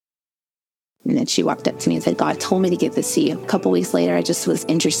And then she walked up to me and said, God told me to give this to you. A couple weeks later, I just was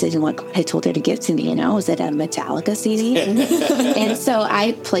interested in what God had told her to give to me. Was it a Metallica CD? And so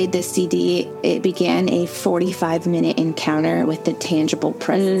I played this CD. It began a 45-minute encounter with the tangible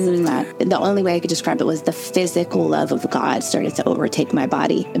presence of God. The only way I could describe it was the physical love of God started to overtake my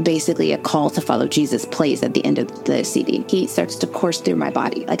body. Basically, a call to follow Jesus plays at the end of the CD. Heat starts to course through my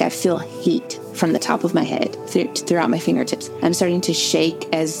body. Like I feel heat from the top of my head throughout my fingertips. I'm starting to shake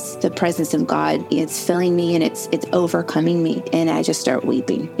as the presence of God is filling me and it's overcoming me. And I just start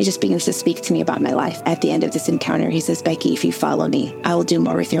weeping. He just begins to speak to me about my life. At the end of this encounter, he says, Becky, if you follow me, I will do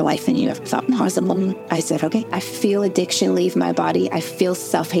more with your life than you ever thought possible. I said, okay. I feel addiction leave my body. I feel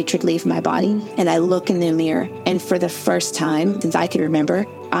self-hatred leave my body. And I look in the mirror. And for the first time since I could remember,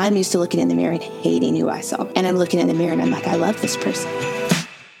 I'm used to looking in the mirror and hating who I saw. And I'm looking in the mirror and I'm like, I love this person.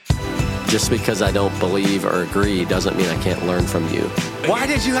 Just because I don't believe or agree doesn't mean I can't learn from you. Why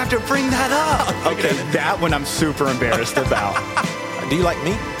did you have to bring that up? Okay, that one I'm super embarrassed about. Do you like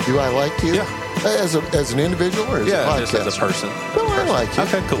me? Do I like you? Yeah. As an individual or as a podcast? Just as a person. No, I like you.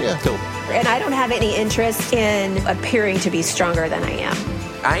 Okay, cool. Yeah. Cool. And I don't have any interest in appearing to be stronger than I am.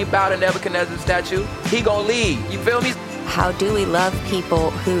 I ain't bow to Nebuchadnezzar's statue. He gonna lead. You feel me? How do we love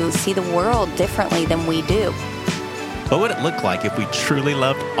people who see the world differently than we do? What would it look like if we truly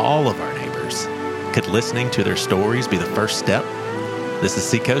loved all of our neighbors? Could listening to their stories be the first step? This is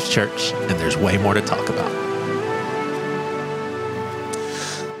Seacoast Church, and there's way more to talk about.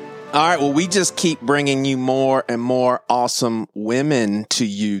 All right, well, we just keep bringing you more and more awesome women to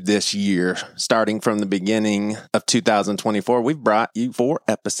you this year. Starting from the beginning of 2024, we've brought you 4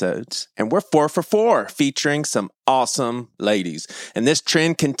 episodes, and we're 4 for 4, featuring some awesome ladies. And this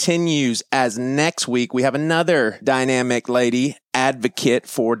trend continues as next week we have another dynamic lady advocate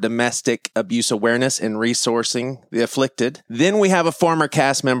for domestic abuse awareness and resourcing the afflicted. Then we have a former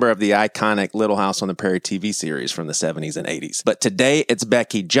cast member of the iconic Little House on the Prairie TV series from the 70s and 80s. But today it's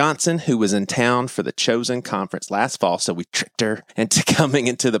Becky Johnson, who was in town for the Chosen Conference last fall, so we tricked her into coming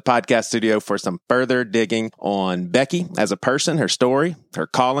into the podcast studio for some further digging on Becky as a person, her story, her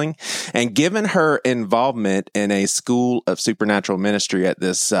calling, and given her involvement in a school of supernatural ministry at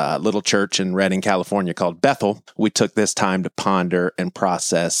this little church in Redding, California called Bethel, we took this time to ponder and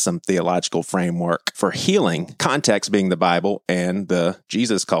process some theological framework for healing, context being the Bible and the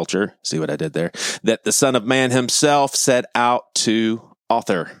Jesus culture, see what I did there, that the Son of Man himself set out to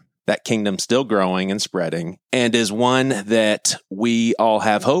author. That kingdom still growing and spreading, and is one that we all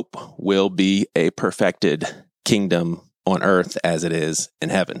have hope will be a perfected kingdom on earth as it is in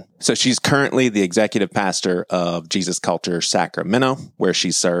heaven. So she's currently the executive pastor of Jesus Culture Sacramento, where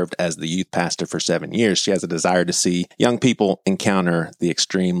she served as the youth pastor for 7 years. She has a desire to see young people encounter the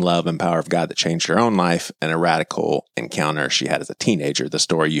extreme love and power of God that changed her own life, and a radical encounter she had as a teenager, the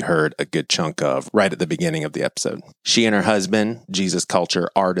story you heard a good chunk of right at the beginning of the episode. She and her husband, Jesus Culture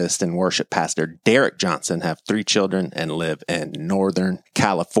artist and worship pastor Derek Johnson, have 3 children and live in Northern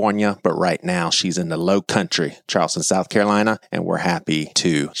California, but right now she's in the Low Country, Charleston, South Carolina, and we're happy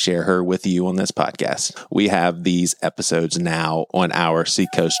to share her with you on this podcast. We have these episodes now on our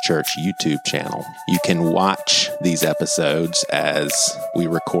Seacoast Church YouTube channel. You can watch these episodes as we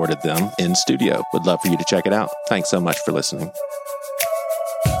recorded them in studio. Would love for you to check it out. Thanks so much for listening.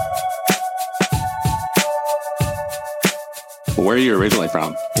 Where are you originally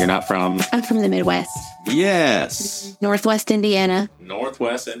from? You're not from... I'm from the Midwest. Yes. Northwest Indiana.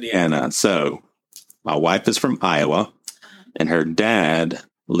 Northwest Indiana. So my wife is from Iowa, and her dad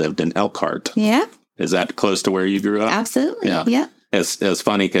lived in Elkhart. Yeah. Is that close to where you grew up? Absolutely. Yeah. It was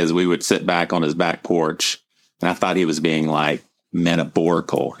funny because we would sit back on his back porch, and I thought he was being like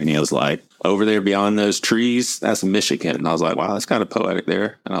metaphorical. And he was like, over there beyond those trees, that's Michigan. And I was like, wow, that's kind of poetic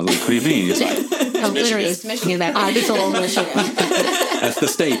there. And I was like, what do you mean? He's like, literally, it's Michigan. It's a little Michigan. That's the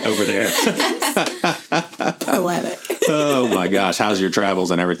state over there. I love it. Oh my gosh. How's your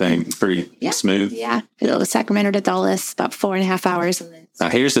travels and everything? Pretty smooth? Yeah. I go to Sacramento to Dulles, about 4.5 hours. And then... Now,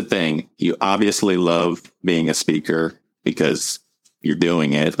 here's the thing. You obviously love being a speaker because you're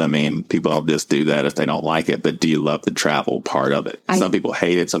doing it. I mean, people all just do that if they don't like it. But do you love the travel part of it? Some people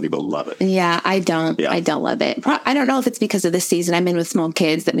hate it. Some people love it. Yeah, I don't. Yeah. I don't love it. I don't know if it's because of this season I'm in with small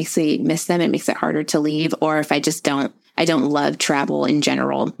kids that makes me miss them. It makes it harder to leave, or if I just don't. I don't love travel in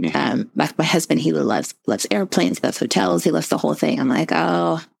general. Mm-hmm. My husband, he loves airplanes, he loves hotels, he loves the whole thing. I'm like,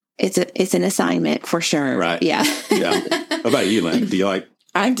 oh, it's an assignment for sure. Right. Yeah. Yeah. What about you, Lynn? Do you like?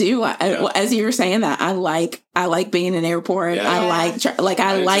 I do. As you were saying that, I like being in an airport. Yeah. I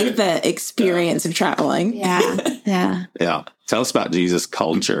like the experience of traveling. Yeah. Yeah. Yeah. Tell us about Jesus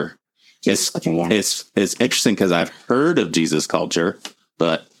Culture. It's interesting because I've heard of Jesus Culture,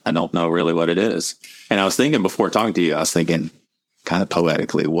 but I don't know really what it is. And I was thinking before talking to you, I was thinking kind of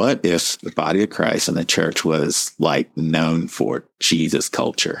poetically, what if the body of Christ and the church was like known for Jesus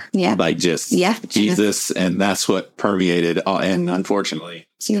culture? Yeah. Like just Jesus. And that's what permeated all. And unfortunately,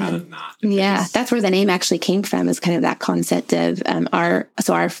 it's kind of not. Yeah. That's where the name actually came from, is kind of that concept of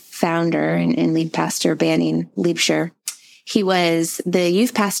our founder and lead pastor, Banning Liebscher. He was the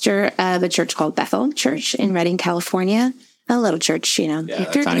youth pastor of a church called Bethel Church in Redding, California. A little church, tiny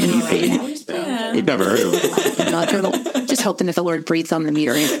thing. You've never heard of it. Just hoping that the Lord breathes on the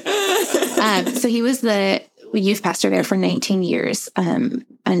meter. So he was the youth pastor there for 19 years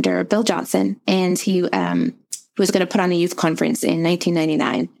under Bill Johnson. And he was going to put on a youth conference in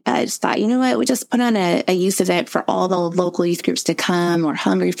 1999. I just thought, you know what? We just put on a youth event for all the local youth groups to come. We're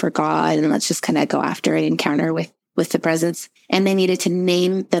hungry for God. And let's just kind of go after an encounter with the presence. And they needed to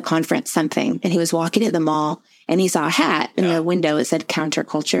name the conference something. And he was walking at the mall and he saw a hat in the window. It said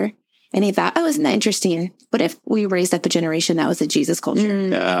counterculture. And he thought, oh, isn't that interesting? What if we raised up a generation that was a Jesus culture?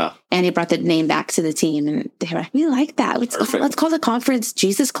 Yeah. And he brought the name back to the team. And they were like, we like that. Let's call the conference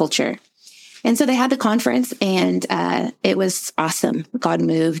Jesus Culture. And so they had the conference, and it was awesome. God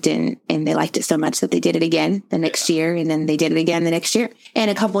moved, and they liked it so much that they did it again the next year, and then they did it again the next year.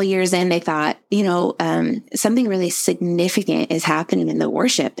 And a couple of years in, they thought, something really significant is happening in the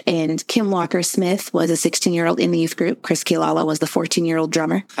worship. And Kim Walker-Smith was a 16-year-old in the youth group. Chris Kilala was the 14-year-old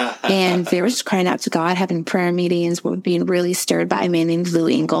drummer. And they were just crying out to God, having prayer meetings, were being really stirred by a man named Lou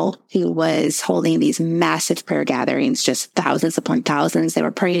Engle, who was holding these massive prayer gatherings, just thousands upon thousands. They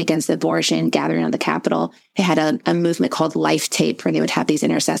were praying against abortion, gathering on the Capitol. They had a movement called Life Tape, where they would have these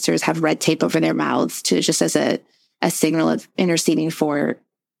intercessors have red tape over their mouths to just as a signal of interceding for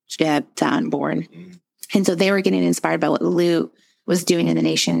the unborn. And so they were getting inspired by what Lou was doing in the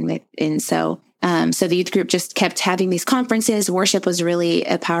nation. And so the youth group just kept having these conferences. Worship was really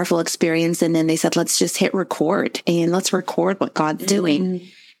a powerful experience. And then they said, let's just hit record and let's record what God's doing.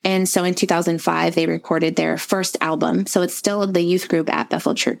 And so in 2005, they recorded their first album. So it's still the youth group at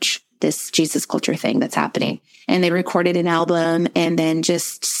Bethel Church, this Jesus culture thing that's happening. And they recorded an album, and then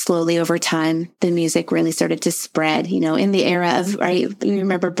just slowly over time, the music really started to spread, in the era of, you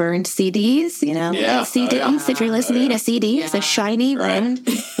remember burned CDs, CDs, if you're listening to CDs, a shiny, burned,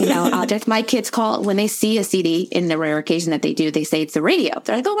 object. My kids call it, when they see a CD, in the rare occasion that they do, they say it's the radio.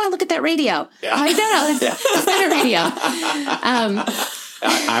 They're like, oh, wow, look at that radio. Yeah. I don't know, it's not a radio.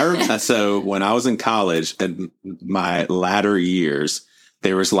 I remember, so when I was in college, in my latter years,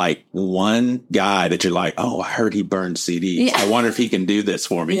 there was like one guy that you're like, oh, I heard he burned CDs. Yeah. I wonder if he can do this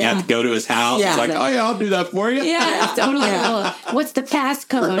for me. Yeah. You have to go to his house. Yeah. It's like, oh, yeah, I'll do that for you. Yeah, totally. Oh, what's the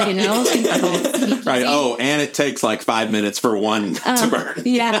passcode, Right. Oh, and it takes like 5 minutes for one to burn.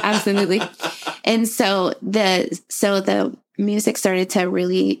 Yeah, absolutely. And so the music started to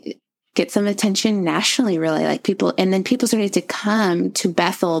really get some attention nationally, really, like people started to come to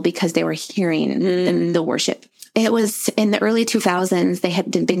Bethel because they were hearing the worship. It was in the early 2000s. They had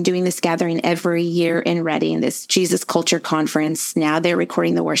been doing this gathering every year in Redding, this Jesus Culture Conference. Now they're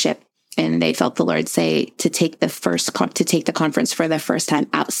recording the worship, and they felt the Lord say to take the conference for the first time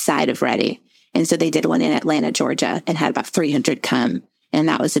outside of Redding. And so they did one in Atlanta, Georgia, and had about 300 come. And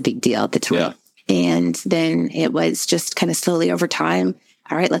that was a big deal at the time. Yeah. And then it was just kind of slowly over time.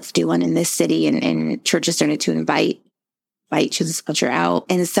 All right, let's do one in this city. And churches started to invite Jesus Culture out.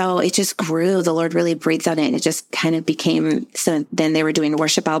 And so it just grew. The Lord really breathed on it. And it just kind of became, so then they were doing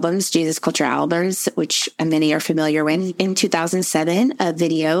worship albums, Jesus Culture albums, which many are familiar with. In 2007, a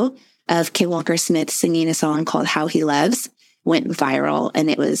video of Kim Walker-Smith singing a song called How He Loves went viral. And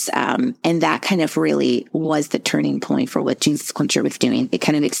it was, and that kind of really was the turning point for what Jesus Culture was doing. It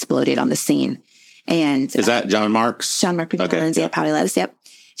kind of exploded on the scene. And is that John Mark's? John Mark McMillan's, okay. How He Loves, yep.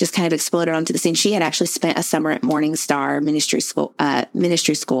 Just kind of exploded onto the scene. She had actually spent a summer at Morning Star Ministry School.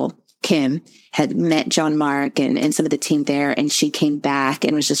 Kim had met John Mark and some of the team there, and she came back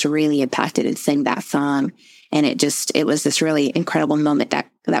and was just really impacted and sang that song. And it was this really incredible moment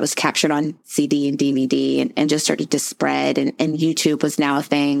that was captured on CD and DVD and just started to spread. And YouTube was now a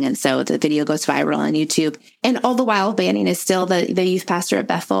thing. And so the video goes viral on YouTube. And all the while, Banning is still the youth pastor at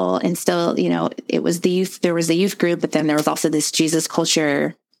Bethel. And still, it was there was a youth group, but then there was also this Jesus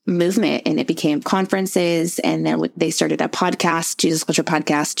Culture movement, and it became conferences. And then they started a podcast, Jesus Culture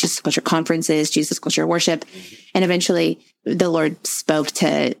Podcast, Jesus Culture Conferences, Jesus Culture Worship. And eventually the Lord spoke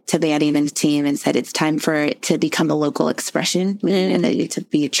to Banning and the team and said, it's time for it to become a local expression and to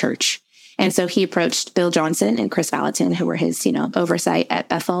be a church. And so he approached Bill Johnson and Chris Valentin, who were his, oversight at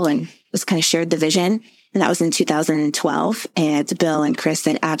Bethel, and just kind of shared the vision. And that was in 2012. And Bill and Chris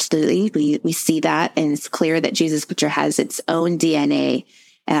said, absolutely, we see that. And it's clear that Jesus Culture has its own DNA.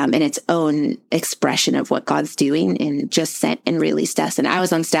 in its own expression of what God's doing, and just sent and released us. And I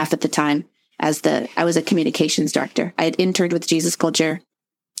was on staff at the time I was a communications director. I had interned with Jesus Culture.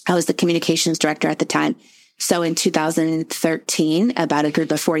 I was the communications director at the time. So in 2013, about a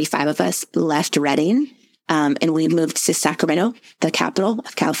group of 45 of us left Redding, and we moved to Sacramento, the capital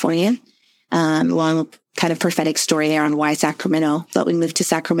of California. Long kind of prophetic story there on why Sacramento, but we moved to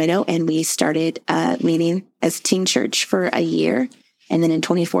Sacramento and we started meeting as a teen church for a year. And then in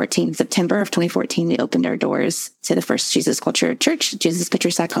September of 2014, we opened our doors to the first Jesus Culture Church, Jesus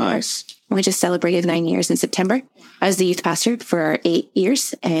Culture Sacramento. Nice. We just celebrated 9 years in September. I was the youth pastor for 8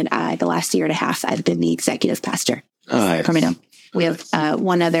 years, and the last year and a half, I've been the executive pastor. Nice. Sacramento. We have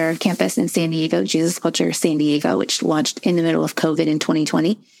one other campus in San Diego, Jesus Culture San Diego, which launched in the middle of COVID in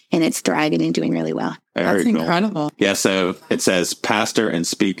 2020, and it's thriving and doing really well. That's incredible. Yeah, so it says pastor and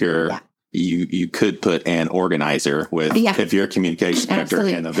speaker. Yeah. You could put an organizer with if you're a communication director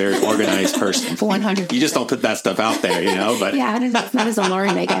and a very organized person. 100. You just don't put that stuff out there, But it's not as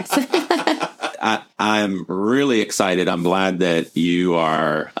alluring, I guess. I'm really excited. I'm glad that you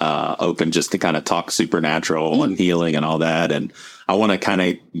are open just to kind of talk supernatural and healing and all that. And I want to kind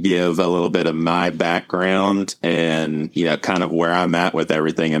of give a little bit of my background and, kind of where I'm at with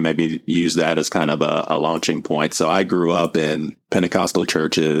everything, and maybe use that as kind of a launching point. So I grew up in Pentecostal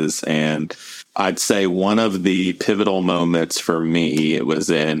churches, and I'd say one of the pivotal moments for me, it was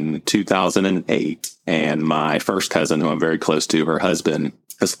in 2008, and my first cousin, who I'm very close to, her husband,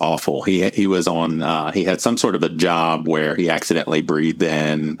 is awful. He was on, he had some sort of a job where he accidentally breathed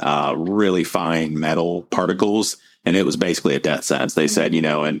in really fine metal particles. And it was basically a death sentence. They said,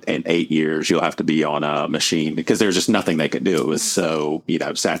 in 8 years, you'll have to be on a machine, because there's just nothing they could do. It was so,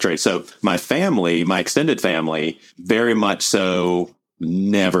 saturated. So my family, my extended family, very much so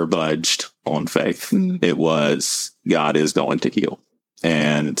never budged on faith. It was, God is going to heal.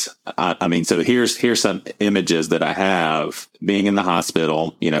 And I mean, so here's some images that I have being in the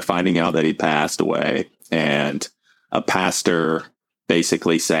hospital, finding out that he passed away, and a pastor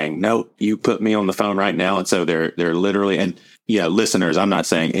basically saying, no, you put me on the phone right now. And so they're literally, and listeners, I'm not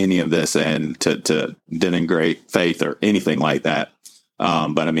saying any of this and to denigrate faith or anything like that.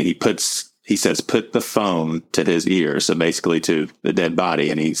 But I mean, he says, put the phone to his ear. So basically to the dead body.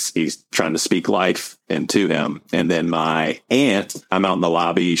 And he's trying to speak life into him. And then my aunt, I'm out in the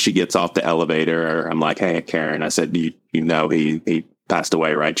lobby. She gets off the elevator. I'm like, hey, Karen, I said, he passed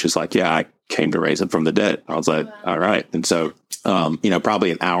away, right? She's like, yeah, I came to raise him from the dead. I was like, all right. And so,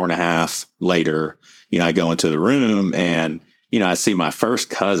 probably an hour and a half later, I go into the room and, I see my first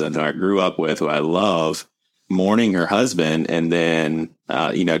cousin who I grew up with, who I love, mourning her husband. And then,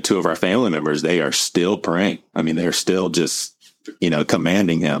 two of our family members, they are still praying. I mean, they're still just,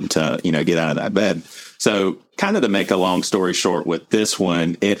 commanding him to, get out of that bed. So kind of to make a long story short with this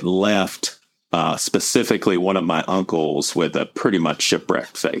one, it left specifically one of my uncles with a pretty much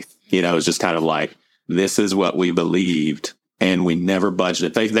shipwrecked faith. It was just kind of like, this is what we believed, and we never budged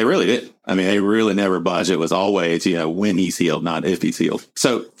it. They really did. I mean, they really never budged. It was always, when he's healed, not if he's healed.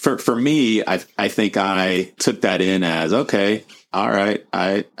 So for me, I think I took that in as, okay, all right,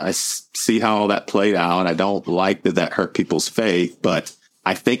 I see how all that played out. I don't like that hurt people's faith, but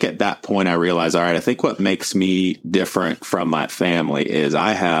I think at that point I realized, all right, I think what makes me different from my family is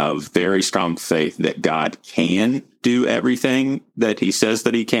I have very strong faith that God can do everything that he says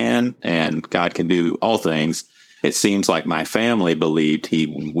that he can, and God can do all things. It seems like my family believed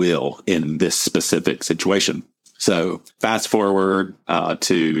he will in this specific situation. So fast forward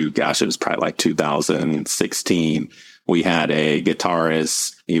to, it was probably like 2016. We had a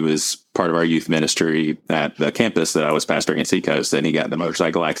guitarist. He was part of our youth ministry at the campus that I was pastoring at Seacoast, and he got in a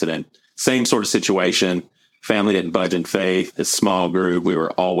motorcycle accident. Same sort of situation. Family didn't budge in faith. A small group. We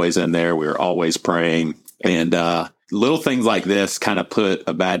were always in there. We were always praying. And little things like this kind of put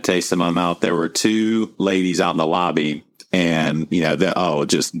a bad taste in my mouth. There were two ladies out in the lobby, and,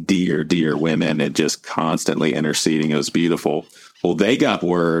 just dear women, and just constantly interceding. It was beautiful. Well, they got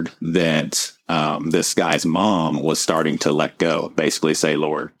word that this guy's mom was starting to let go, basically say,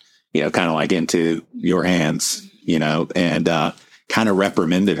 Lord, kind of like into your hands, and kind of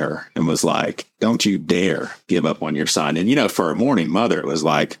reprimanded her and was like, don't you dare give up on your son. And, for a mourning mother, it was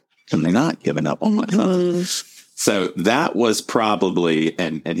like, am I not giving up on my son? So that was probably,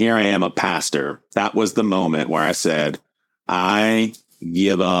 and here I am, a pastor. That was the moment where I said, I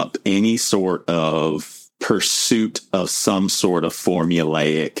give up any sort of pursuit of some sort of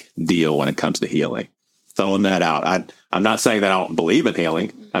formulaic deal when it comes to healing. Throwing that out. I'm not saying that I don't believe in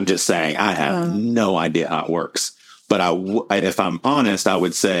healing. I'm just saying I have no idea how it works. But if I'm honest, I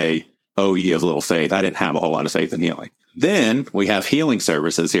would say, oh, ye of little faith. I didn't have a whole lot of faith in healing. Then we have healing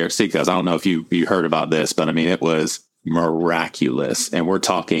services here at Seacoast. I don't know if you heard about this, but I mean, it was miraculous. And we're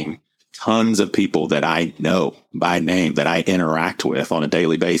talking tons of people that I know by name, that I interact with on a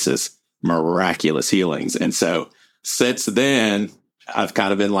daily basis, miraculous healings. And so since then, I've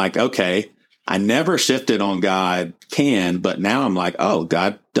kind of been like, okay, I never shifted on God can, but now I'm like, oh,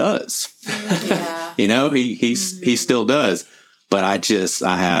 God does. Yeah. He still does. But I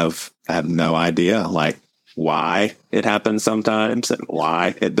have no idea, like, why it happens sometimes and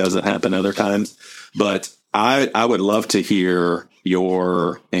why it doesn't happen other times. But I would love to hear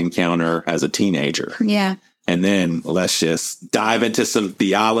your encounter as a teenager. Yeah. And then let's just dive into some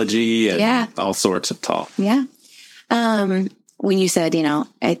theology and all sorts of talk. Yeah. When you said, there's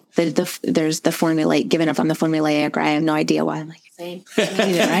the formulaic, giving up on the formulaic, I have no idea why. I'm like, same,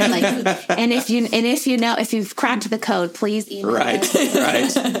 right? Like, and if you've cracked the code, please email us.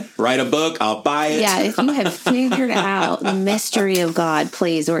 Right. Write a book. I'll buy it. Yeah. If you have figured out the mystery of God,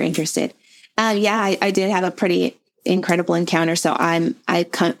 please, we're interested. I did have a pretty incredible encounter. So I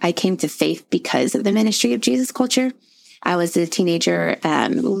came to faith because of the ministry of Jesus Culture. I was a teenager,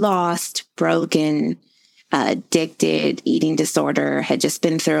 lost, broken, addicted, eating disorder, had just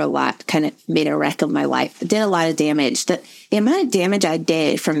been through a lot, kind of made a wreck of my life, did a lot of damage. The amount of damage I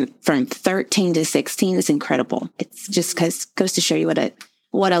did from 13 to 16 is incredible. It's just goes to show you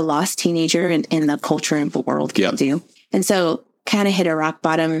what a lost teenager in the culture and the world can do. And so kind of hit a rock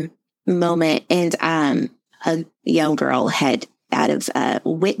bottom moment. And a young girl had, out of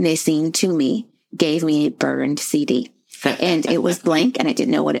witnessing to me, gave me a burned CD. And it was blank and I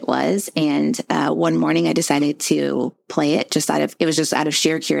didn't know what it was. And one morning I decided to play it it was just out of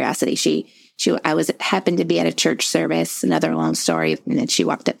sheer curiosity. I happened to be at a church service, another long story. And then she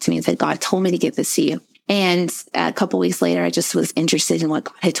walked up to me and said, God told me to give this to you. And a couple weeks later, I just was interested in what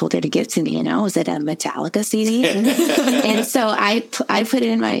God had told her to give to me. Was it a Metallica CD? And so I put it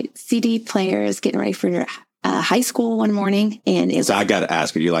in my CD player, was getting ready for high school one morning, and so I got to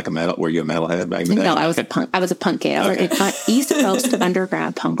ask, were you a metalhead back then? No, I was a punk kid. Okay. East Coast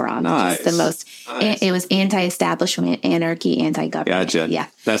underground punk rock. Nice. The most. Nice. It was anti-establishment, anarchy, anti-government. Gotcha. Yeah.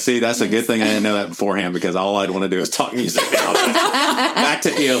 That's a good thing I didn't know that beforehand, because all I'd want to do is talk music. Back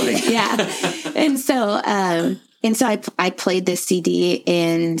to healing. Yeah. And so I played this CD,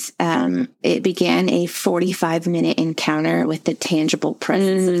 and it began a 45-minute encounter with the tangible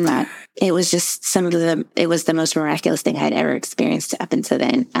presence of God. It was just it was the most miraculous thing I'd ever experienced up until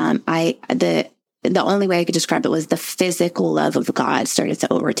then. The only way I could describe it was the physical love of God started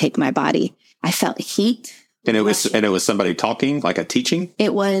to overtake my body. I felt heat. And it was somebody talking, like a teaching?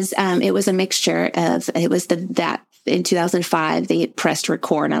 It was a mixture of, that in 2005, they had pressed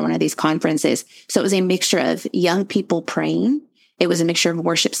record on one of these conferences. So it was a mixture of young people praying. It was a mixture of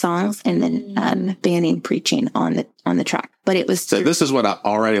worship songs and then banning preaching on the track. But it was. So this is what I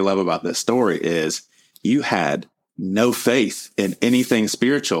already love about this story is you had no faith in anything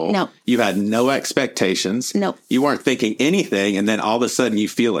spiritual. No. You had no expectations. No. You weren't thinking anything. And then all of a sudden you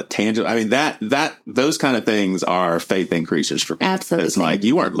feel a tangible. I mean, those kind of things are faith increases for me. Absolutely. It's like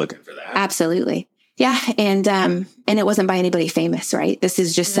you weren't looking for that. Absolutely. Yeah. And it wasn't by anybody famous, right? This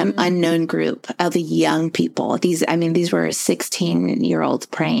is just some unknown group of young people. These were 16-year-olds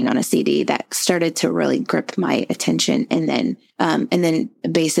praying on a CD that started to really grip my attention. And then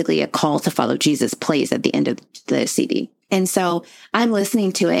basically a call to follow Jesus plays at the end of the CD. And so I'm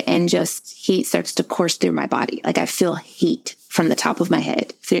listening to it and just heat starts to course through my body. Like I feel heat from the top of my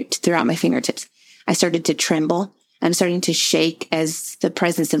head throughout my fingertips. I started to tremble. I'm starting to shake as the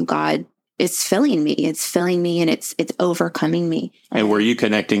presence of God it's filling me. It's filling me and it's overcoming me. And were you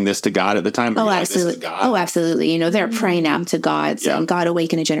connecting this to God at the time? Oh, absolutely. Oh, absolutely. They're praying out to God, saying, God,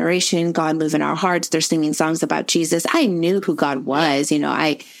 awaken a generation, God, move in our hearts. They're singing songs about Jesus. I knew who God was. We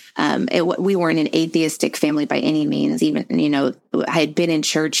weren't an atheistic family by any means. Even, I had been in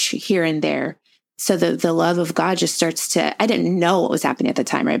church here and there. So the love of God just starts to, I didn't know what was happening at the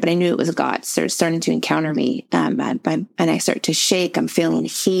time, right? But I knew it was God starting to encounter me. And I start to shake, I'm feeling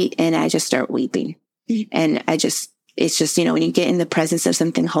heat and I just start weeping. And it's just, when you get in the presence of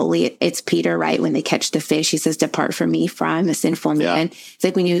something holy, it's Peter, right? When they catch the fish, he says, depart from me, for I'm a sinful man. It's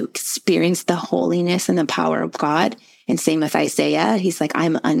like when you experience the holiness and the power of God. And same with Isaiah, he's like,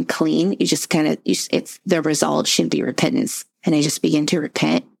 I'm unclean. You just it's the result should be repentance. And I just begin to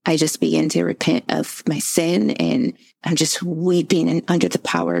repent. I just begin to repent of my sin and I'm just weeping and under the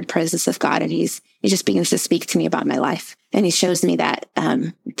power and presence of God. And he just begins to speak to me about my life. And he shows me that,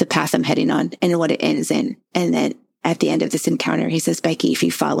 the path I'm heading on and what it ends in. And then at the end of this encounter, he says, Becky, if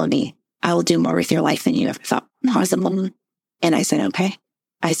you follow me, I will do more with your life than you ever thought possible. And I said, okay.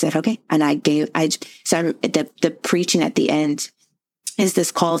 I said, okay. And the preaching at the end is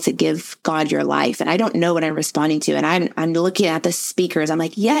this call to give God your life. And I don't know what I'm responding to. And I'm looking at the speakers. I'm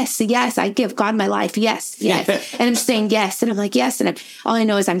like, yes, I give God my life. Yes. And I'm saying yes. And I'm like, yes. And all I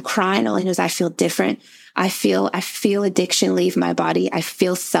know is I'm crying. All I know is I feel different. I feel addiction leave my body. I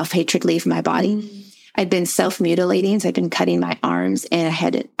feel self-hatred leave my body. I'd been self-mutilating. So I'd been cutting my arms,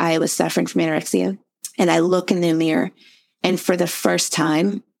 and I was suffering from anorexia. And I look in the mirror, and for the first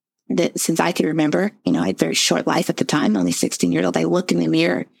time since I could remember, I had a very short life at the time, only 16 years old. I look in the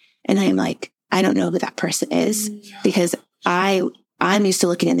mirror and I'm like, I don't know who that person is, because I'm used to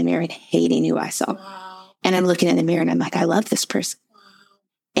looking in the mirror and hating who I saw. Wow. And I'm looking in the mirror and I'm like, I love this person.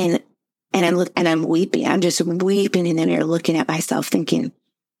 Wow. And I'm weeping. I'm just weeping in the mirror, looking at myself, thinking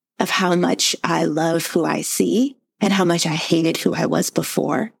of how much I love who I see and how much I hated who I was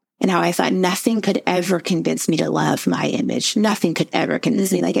before. And how I thought nothing could ever convince me to love my image. Nothing could ever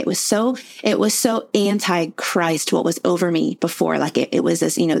convince me. Like it was so anti-Christ what was over me before. Like it was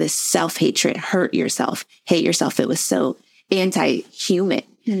this, this self-hatred, hurt yourself, hate yourself. It was so anti-human.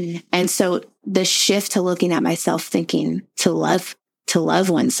 And so the shift to looking at myself, thinking to love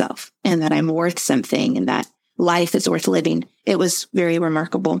oneself, and that I'm worth something, and that life is worth living. It was very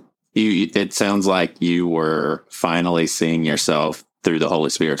remarkable. It sounds like you were finally seeing yourself through the Holy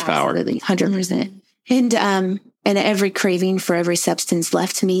Spirit's power. Absolutely, 100%. And every craving for every substance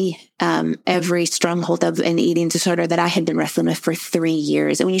left me. Every stronghold of an eating disorder that I had been wrestling with for 3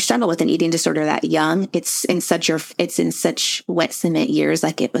 years. And when you struggle with an eating disorder that young, it's in such wet cement years.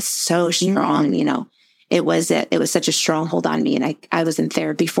 Like it was so strong, It was such a stronghold on me. And I was in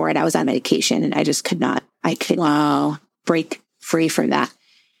therapy for it. I was on medication, and I just could not break free from that.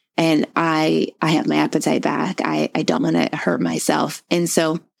 And I have my appetite back. I don't want to hurt myself. And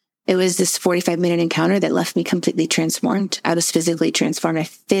so it was this 45-minute encounter that left me completely transformed. I was physically transformed. I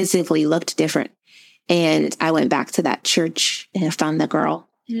physically looked different. And I went back to that church and I found the girl.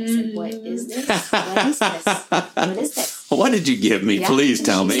 I said, what is this? What is this? What is this? What did you give me? Yeah. Please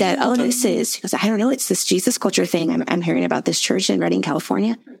tell me. She said, she goes, I don't know. It's this Jesus culture thing. I'm hearing about this church in Redding,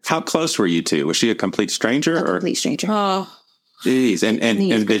 California. How close were you two? Was she a complete stranger? Complete stranger. Oh. Jeez.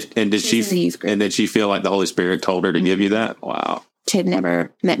 And did she feel like the Holy Spirit told her to give you that? Wow. She had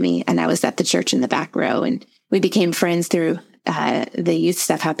never met me, and I was at the church in the back row, and we became friends through the youth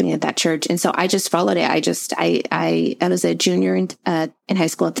stuff happening at that church. And so I just followed it. I was a junior in high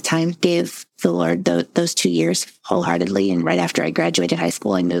school at the time, gave the Lord those 2 years wholeheartedly. And right after I graduated high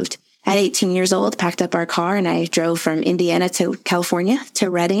school, I moved. At 18 years old, packed up our car, and I drove from Indiana to California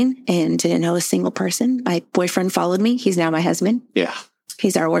to Redding, and didn't know a single person. My boyfriend followed me. He's now my husband. Yeah.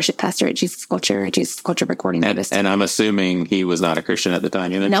 He's our worship pastor at Jesus Culture recording artist. And I'm assuming he was not a Christian at the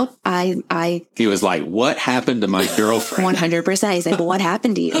time either? Nope. He was like, what happened to my girlfriend? 100%. He said, well, what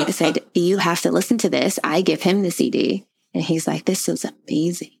happened to you? I said, you have to listen to this. I give him the CD. And he's like, this is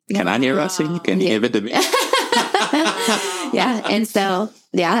amazing. Can I hear us? Can you give it to me? Yeah. And so,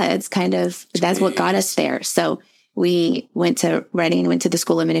 it's kind of, that's what got us there. So we went to Redding, went to the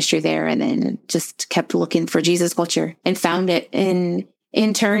school of ministry there, and then just kept looking for Jesus Culture and found it, and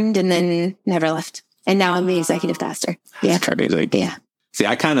interned, and then never left. And now I'm the executive pastor. Yeah. That's crazy. Yeah. See,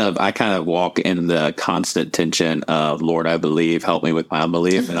 I kind of walk in the constant tension of, Lord, I believe, help me with my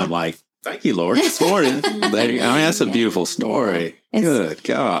unbelief. And I'm like, thank you, Lord, this morning. That's a beautiful story. Good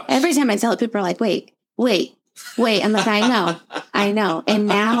God. Every time I tell it, people are like, wait. I'm like, I know. And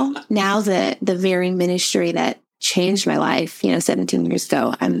now the very ministry that changed my life, 17 years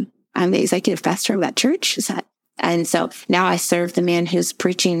ago, I'm the executive pastor of that church. And so now I serve the man who's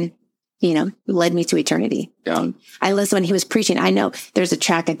preaching, led me to eternity. Yeah. I listen when he was preaching. I know there's a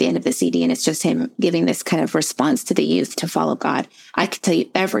track at the end of the CD, and it's just him giving this kind of response to the youth to follow God. I could tell you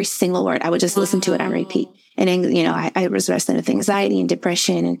every single word. I would just listen to it on repeat. And then, I was wrestling with anxiety and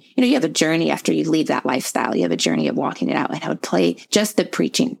depression. And, you have a journey after you leave that lifestyle. You have a journey of walking it out. And I would play just the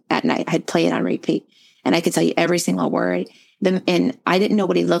preaching at night. I'd play it on repeat. And I could tell you every single word. And I didn't know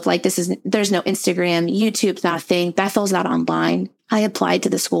what he looked like. There's no Instagram, YouTube's not a thing. Bethel's not online. I applied to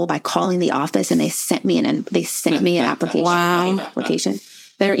the school by calling the office, and they sent me an application. Wow. Application.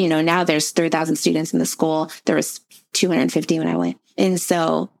 There, now there's 3,000 students in the school. There was 250 when I went. And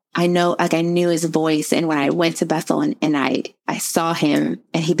so I knew his voice. And when I went to Bethel and I saw him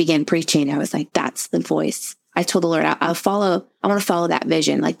and he began preaching, I was like, that's the voice. I told the Lord, I want to follow that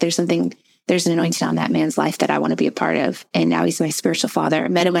vision. Like there's an anointing on that man's life that I want to be a part of. And now he's my spiritual father. I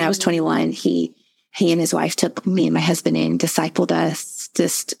met him when I was 21. He and his wife took me and my husband in, discipled us,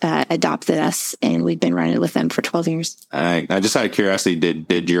 adopted us, and we've been running with them for 12 years. I just out of curiosity,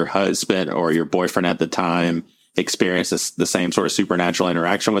 did your husband or your boyfriend at the time experience the same sort of supernatural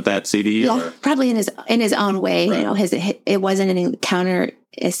interaction with that CD? Yeah, probably in his own way. Right. You know, it wasn't an encounter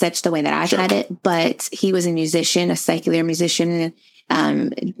as such the way that I've had it, but he was a musician, a secular musician.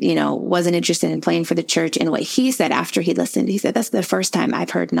 You know, wasn't interested in playing for the church. And what he said after he listened, he said, that's the first time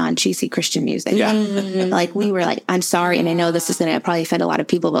I've heard non-cheesy Christian music. Yeah. Like, we were like, I'm sorry. And I know this is going to probably offend a lot of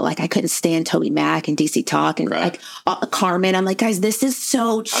people, but like, I couldn't stand Toby Mac and DC Talk and like Carmen. I'm like, guys, this is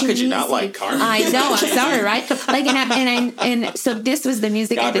so cheesy. How could you not like Carmen? I know. I'm sorry. Right. Like, and so this was the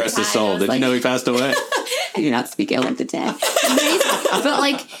music. God rest his soul. Did you know he passed away? I do not speak ill of the dead. But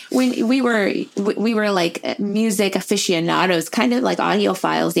like, when we were like music aficionados, kind of like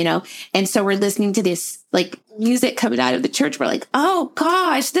audiophiles, you know, and so we're listening to this like music coming out of the church. We're like, oh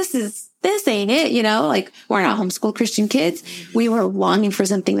gosh, this ain't it, you know, like, we're not homeschool Christian kids. We were longing for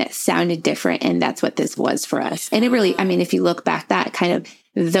something that sounded different, and that's what this was for us. And it really, I mean, if you look back, that kind of,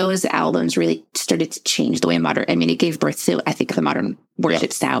 those albums really started to change the way it gave birth to, I think, the modern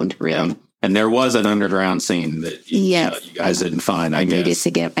worship sound, really. Yeah. And there was an underground scene that you guys didn't find, I guess. I needed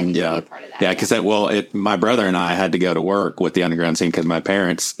to be a part of that. Yeah, because my brother and I had to go to work with the underground scene because my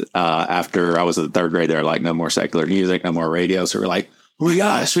parents, after I was in the third grade, they were like, no more secular music, no more radio. So we're like, we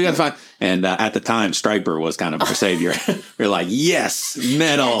got to find. And at the time, Stryper was kind of our savior. We're like, yes,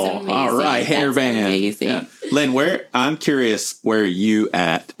 metal. All right, hair band. Yeah. Lynn, I'm curious, where are you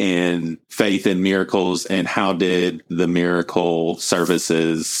at in faith and miracles, and how did the miracle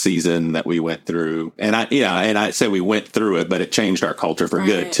services season that we went through? And I say we went through it, but it changed our culture for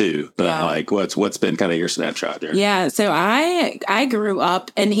good too. But like, what's been kind of your snapshot there? Yeah, so I grew up,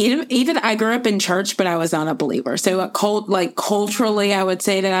 and even I grew up in church, but I was not a believer. So culturally, I would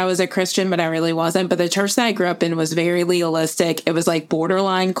say that I was a Christian, but I really wasn't. But the church that I grew up in was very legalistic. It was like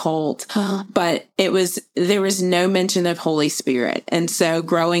borderline cult, but there was no mention of Holy Spirit. And so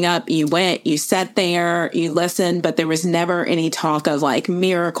growing up, you sat there, you listened, but there was never any talk of like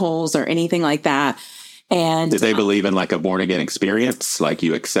miracles or anything like that. And did they believe in like a born again experience? Like,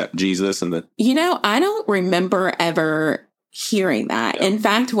 you accept Jesus and I don't remember ever hearing that. Yeah. In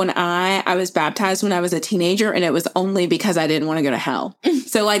fact, when I was baptized when I was a teenager, and it was only because I didn't want to go to hell.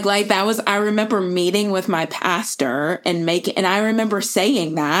 So like that was, I remember meeting with my pastor and I remember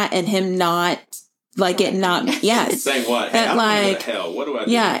saying that, and him not like it not, yes. Saying what? Hey, I'm going to hell. What do I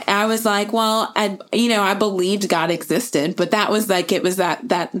do? Yeah, I was like, well, I believed God existed, but that was like, it was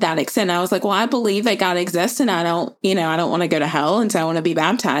that extent. I was like, well, I believe that God exists, and I don't want to go to hell, and so I want to be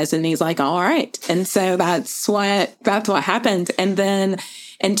baptized. And he's like, all right. And so that's what happened. And then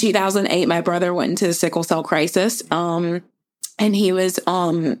in 2008, my brother went into sickle cell crisis. And he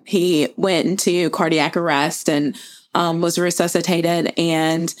went into cardiac arrest and was resuscitated.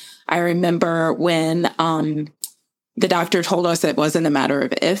 And I remember when the doctor told us it wasn't a matter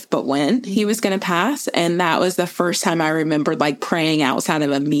of if, but when he was going to pass. And that was the first time I remembered like praying outside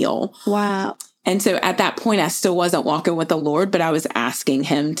of a meal. Wow. And so at that point, I still wasn't walking with the Lord, but I was asking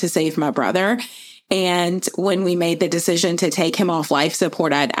him to save my brother. And when we made the decision to take him off life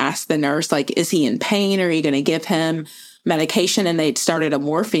support, I'd asked the nurse, like, is he in pain? Are you going to give him medication? And they'd started a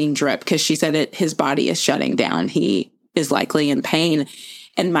morphine drip because she said his body is shutting down. He is likely in pain.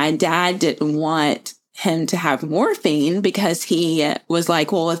 And my dad didn't want him to have morphine because he was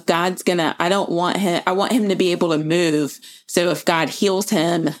like, well, if God's I want him to be able to move. So if God heals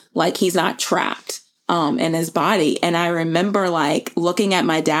him, like, he's not trapped in his body. And I remember like looking at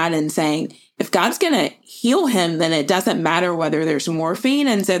my dad and saying, if God's going to heal him, then it doesn't matter whether there's morphine.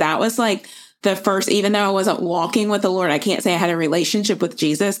 And so that was like the first, even though I wasn't walking with the Lord, I can't say I had a relationship with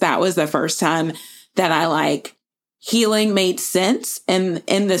Jesus. That was the first time that I like healing made sense, and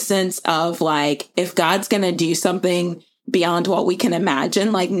in the sense of like, if God's going to do something beyond what we can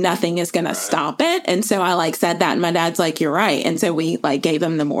imagine, like nothing is going to stop it. And so I like said that, and my dad's like, you're right. And so we like gave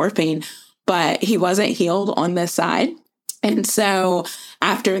him the morphine, but he wasn't healed on this side. And so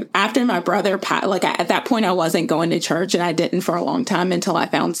after my brother, at that point, I wasn't going to church, and I didn't for a long time until I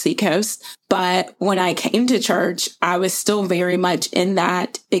found Seacoast. But when I came to church, I was still very much in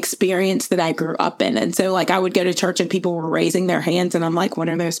that experience that I grew up in. And so like I would go to church and people were raising their hands, and I'm like, what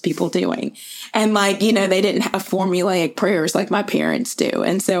are those people doing? And like, they didn't have formulaic prayers like my parents do.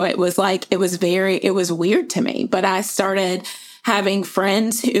 And so it was like, it was weird to me. But I started having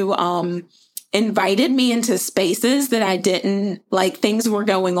friends who, invited me into spaces that I didn't like, things were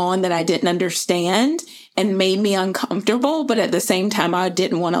going on that I didn't understand and made me uncomfortable. But at the same time, I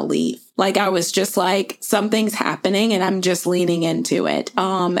didn't want to leave. Like, I was just like, something's happening and I'm just leaning into it.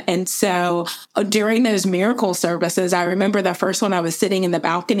 And so during those miracle services, I remember the first one I was sitting in the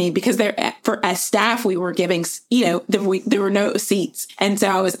balcony because as staff, we were giving, there were no seats. And so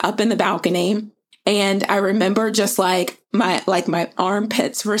I was up in the balcony. And I remember just like my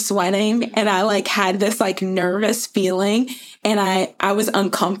armpits were sweating and I like had this like nervous feeling and I was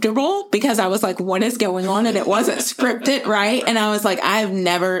uncomfortable because I was like, what is going on? And it wasn't scripted. Right. And I was like, I've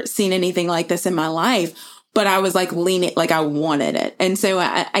never seen anything like this in my life, but I was like leaning, like I wanted it. And so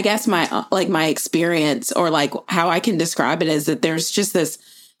I guess my experience or like how I can describe it is that there's just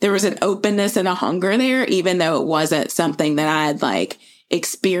there was an openness and a hunger there, even though it wasn't something that I had like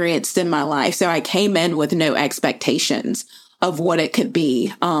experienced in my life. So I came in with no expectations of what it could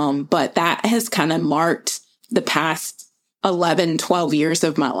be. But that has kind of marked the past 11, 12 years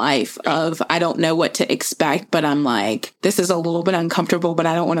of my life of I don't know what to expect, but I'm like, this is a little bit uncomfortable, but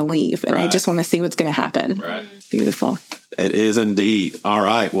I don't want to leave. And I just want to see what's going to happen. Right. Beautiful. It is indeed. All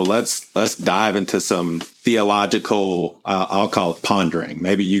right. Well, let's dive into some theological, I'll call it pondering.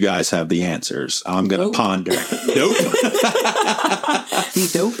 Maybe you guys have the answers. I'm going to ponder. Nope.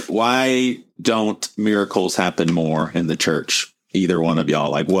 Why don't miracles happen more in the church? Either one of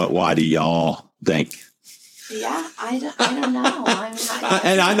y'all. Like why do y'all think? Yeah, I don't know.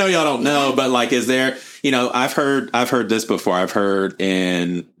 And I know y'all don't know, but like, is there, I've heard this before. I've heard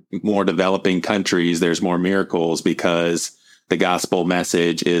in more developing countries, there's more miracles because the gospel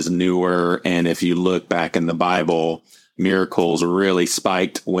message is newer. And if you look back in the Bible, miracles really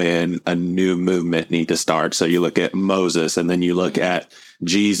spiked when a new movement need to start. So you look at Moses and then you look at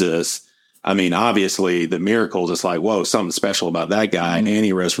Jesus. I mean, obviously the miracles, it's like, whoa, something special about that guy. And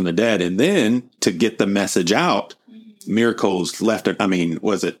he rose from the dead. And then to get the message out, miracles left. I mean,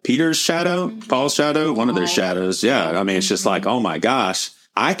 was it Peter's shadow, Paul's shadow, one of their shadows? Yeah. I mean, it's just like, oh my gosh,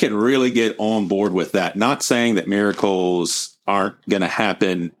 I can really get on board with that. Not saying that miracles aren't going to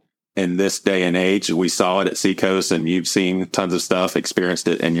happen in this day and age. We saw it at Seacoast and you've seen tons of stuff, experienced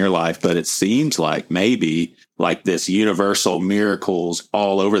it in your life, but it seems like maybe like this universal miracles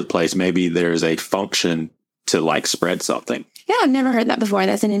all over the place. Maybe there's a function to like spread something. Yeah, I've never heard that before.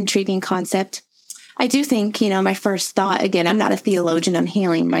 That's an intriguing concept. I do think, my first thought, again, I'm not a theologian on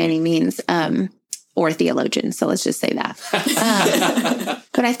healing by any means, or a theologian. So let's just say that.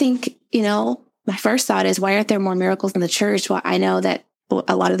 But I think, my first thought is, why aren't there more miracles in the church? Well, I know that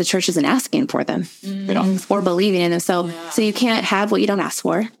a lot of the church isn't asking for them or believing in them. So you can't have what you don't ask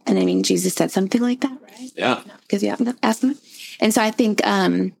for. And I mean, Jesus said something like that, right? Yeah. Because you haven't asked them. And so I think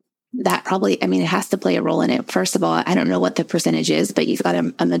that probably, it has to play a role in it. First of all, I don't know what the percentage is, but you've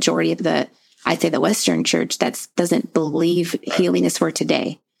got a majority of I'd say the Western church that doesn't believe healing is for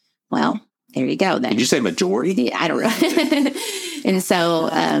today. Well, there you go. Then. Did you say majority? Yeah, I don't know. And so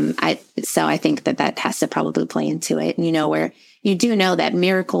I think that has to probably play into it. And where you do know that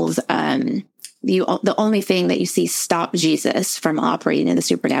miracles, the only thing that you see stop Jesus from operating in the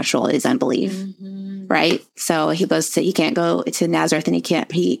supernatural is unbelief, right? So he can't go to Nazareth, and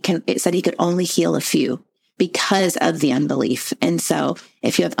it said he could only heal a few because of the unbelief. And so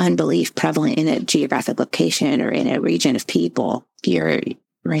if you have unbelief prevalent in a geographic location or in a region of people, you're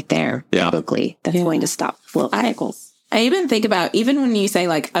right there, typically. That's going to stop flow of miracles. I even think about, even when you say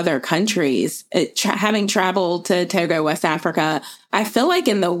like other countries, having traveled to Togo, West Africa, I feel like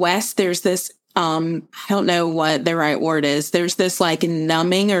in the West, there's this, I don't know what the right word is. There's this like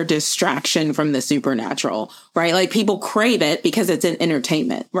numbing or distraction from the supernatural, right? Like people crave it because it's an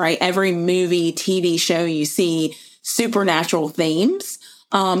entertainment, right? Every movie, TV show you see supernatural themes.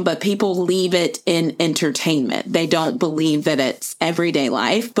 But people leave it in entertainment. They don't believe that it's everyday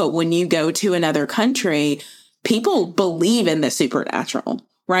life. But when you go to another country, people believe in the supernatural,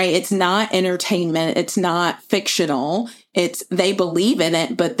 right? It's not entertainment. It's not fictional. They believe in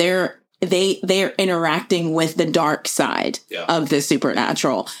it, but they're interacting with the dark side of the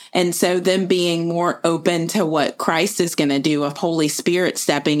supernatural. And so them being more open to what Christ is going to do, of Holy Spirit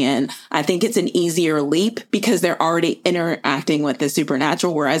stepping in, I think it's an easier leap because they're already interacting with the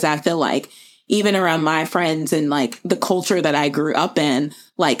supernatural. Whereas I feel like even around my friends and like the culture that I grew up in,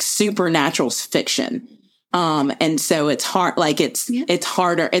 like supernatural's fiction. And so it's hard, like it's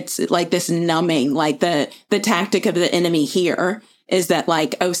harder. It's like this numbing, like the tactic of the enemy here is that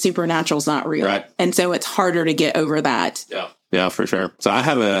like, oh, supernatural's not real. Right. And so it's harder to get over that. Yeah. Yeah, for sure. So I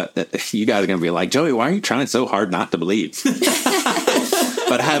have you guys are going to be like, Joey, why are you trying so hard not to believe?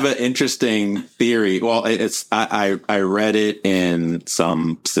 But I have an interesting theory. Well, I read it in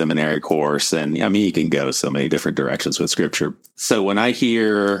some seminary course, and I mean, you can go so many different directions with scripture. So when I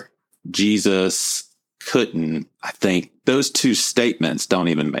hear Jesus couldn't, I think those two statements don't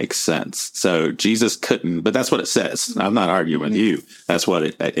even make sense. So Jesus couldn't, but that's what it says. I'm not arguing with you. That's what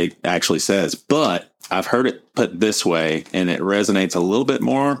it actually says. But I've heard it put this way, and it resonates a little bit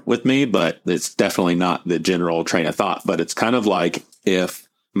more with me, but it's definitely not the general train of thought. But it's kind of like if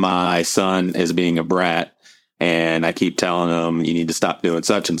my son is being a brat, and I keep telling him, you need to stop doing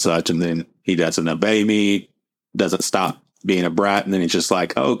such and such. And then he doesn't obey me, doesn't stop being a brat. And then he's just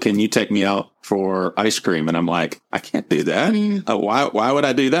like, oh, can you take me out for ice cream? And I'm like, I can't do that. Why would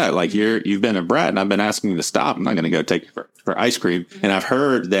I do that? Like, you've been a brat and I've been asking you to stop. I'm not going to go take you for ice cream. And I've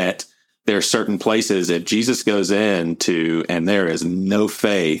heard that there are certain places if Jesus goes into and there is no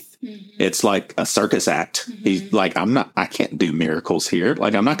faith, it's like a circus act. He's like, I can't do miracles here.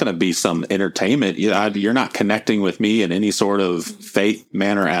 Like, I'm not going to be some entertainment. You're not connecting with me in any sort of faith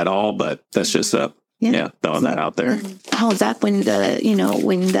manner at all. But that's just throwing that out there. How is that when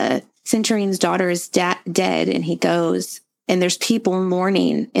the centurion's daughter is dead and he goes and there's people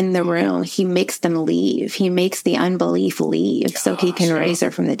mourning in the room, he makes them leave. He makes the unbelief leave so he can raise her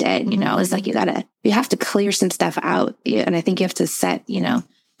from the dead. It's like you have to clear some stuff out. And I think you have to set,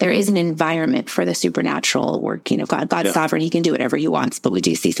 there is an environment for the supernatural work. God's sovereign. He can do whatever he wants, but we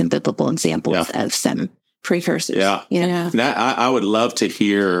do see some biblical examples of some precursors. I would love to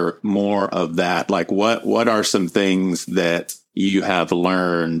hear more of that. Like, what are some things that you have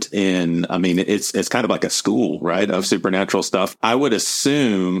learned it's kind of like a school, right, of supernatural stuff. I would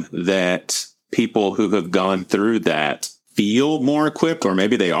assume that people who have gone through that feel more equipped, or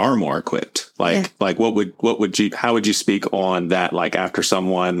maybe they are more equipped. Like how would you speak on that? Like, after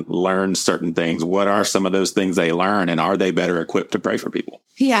someone learns certain things, what are some of those things they learn, and are they better equipped to pray for people?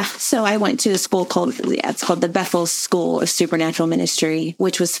 Yeah. So I went to a school called the Bethel School of Supernatural Ministry,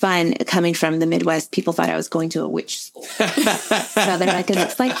 which was fun. Coming from the Midwest, people thought I was going to a witch school. So they're like,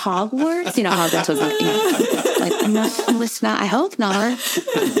 it's like Hogwarts. Hogwarts was like, I'm not, I hope not.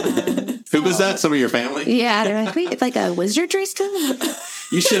 Who was that? Some of your family? Yeah. They're like, wait, it's like a wizardry school?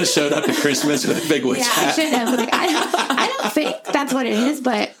 You should have showed up at Christmas with a big witch hat. I should have. Like, I don't think that's what it is,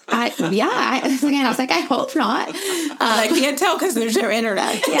 but I was like, I hope not. I can't tell because there's no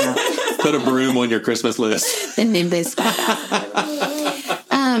internet. Yeah. Put a broom on your Christmas list. The Nimbus.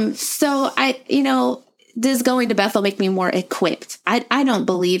 So does going to Bethel make me more equipped? I don't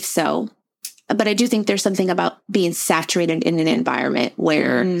believe so. But I do think there's something about being saturated in an environment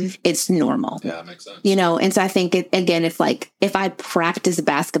where it's normal. Yeah, that makes sense. And so I think, if I practice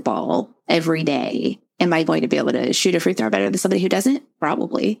basketball every day, am I going to be able to shoot a free throw better than somebody who doesn't?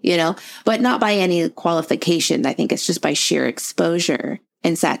 Probably, but not by any qualification. I think it's just by sheer exposure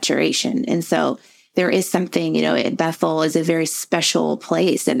and saturation. And so there is something, Bethel is a very special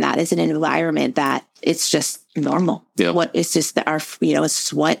place, and that is an environment that it's just normal. Yeah. It's just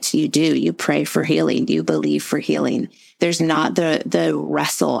it's what you do. You pray for healing. You believe for healing. There's not the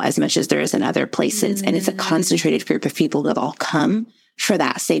wrestle as much as there is in other places. And it's a concentrated group of people that all come for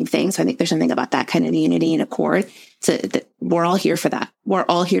that same thing. So I think there's something about that kind of unity and accord. So we're all here for that. We're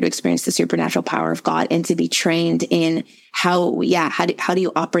all here to experience the supernatural power of God and to be trained in how do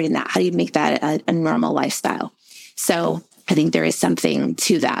you operate in that? How do you make that a normal lifestyle? So I think there is something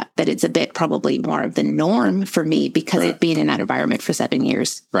to that it's a bit probably more of the norm for me because of being in that environment for 7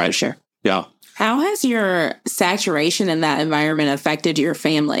 years. Right. For sure. Yeah. How has your saturation in that environment affected your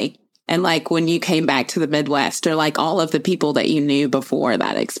family? And like when you came back to the Midwest, or like all of the people that you knew before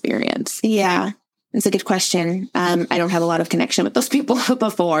that experience? Yeah, it's a good question. I don't have a lot of connection with those people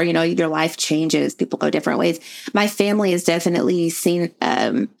before. Your life changes. People go different ways. My family has definitely seen,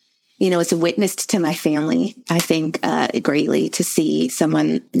 it's witnessed to my family, I think, greatly to see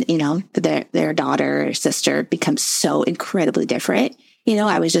someone, their daughter or sister become so incredibly different.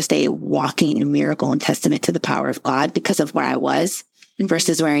 I was just a walking miracle and testament to the power of God because of where I was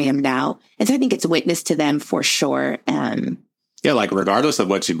versus where I am now. And so I think it's witness to them for sure. Like regardless of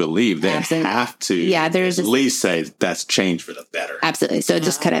what you believe, they have to at least say that's changed for the better. Absolutely. So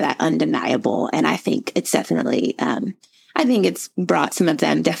just kind of that undeniable. And I think it's definitely, I think it's brought some of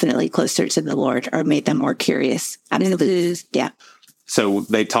them definitely closer to the Lord or made them more curious. Absolutely. Yeah. So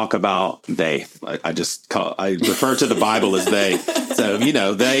they talk about I refer to the Bible as they. So,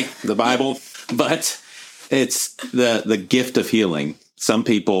 the Bible, but it's the gift of healing. Some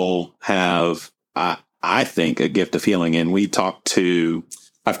people have, I think, a gift of healing. And I've talked to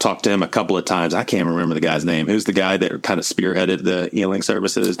him a couple of times. I can't remember the guy's name. Who's the guy that kind of spearheaded the healing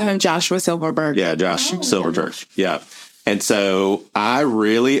services? Joshua Silverberg. Yeah, Josh Silverberg. Yeah. And so I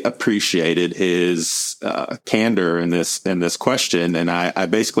really appreciated his candor in this question. And I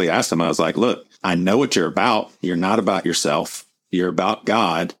basically asked him, I was like, look, I know what you're about. You're not about yourself. You're about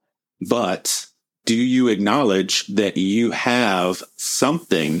God. But do you acknowledge that you have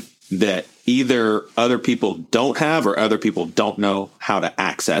something that either other people don't have or other people don't know how to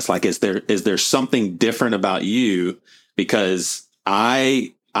access? Like, is there something different about you? Because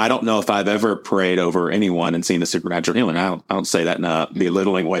I I don't know if I've ever prayed over anyone and seen a supernatural healing. I don't say that in a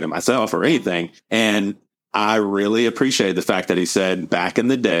belittling way to myself or anything. And I really appreciate the fact that he said back in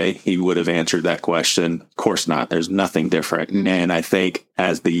the day, he would have answered that question. Of course not. There's nothing different. Mm-hmm. And I think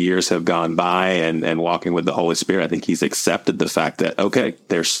as the years have gone by and walking with the Holy Spirit, I think he's accepted the fact that, okay,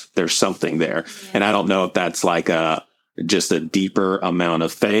 there's something there. Yeah. And I don't know if that's like just a deeper amount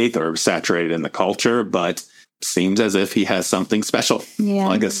of faith or saturated in the culture, but seems as if he has something special,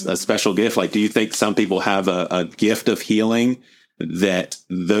 like a special gift. Like, do you think some people have a gift of healing that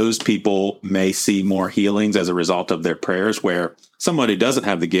those people may see more healings as a result of their prayers, where someone who doesn't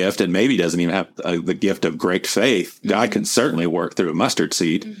have the gift and maybe doesn't even have the gift of great faith, God can certainly work through a mustard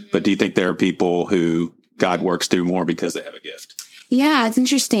seed. Mm-hmm. But do you think there are people who God works through more because they have a gift? Yeah, it's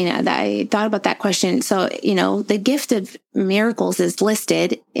interesting that I thought about that question. So, the gift of miracles is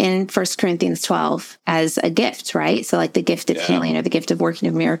listed in 1 Corinthians 12 as a gift, right? So like the gift of healing or the gift of working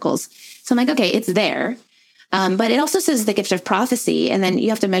of miracles. So I'm like, okay, it's there. But it also says the gift of prophecy, and then you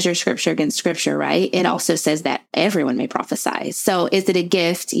have to measure scripture against scripture, right? It also says that everyone may prophesy. So is it a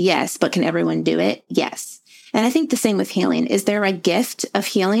gift? Yes. But can everyone do it? Yes. And I think the same with healing. Is there a gift of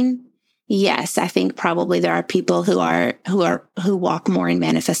healing? Yes. I think probably there are people who walk more in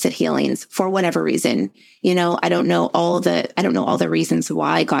manifested healings for whatever reason. I don't know all the reasons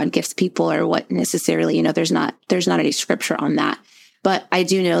why God gifts people or what necessarily, there's not any scripture on that. But I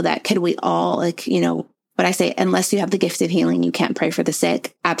do know that could we all what I say, unless you have the gift of healing, you can't pray for the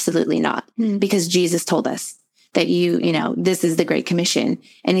sick. Absolutely not. Because Jesus told us that this is the Great Commission.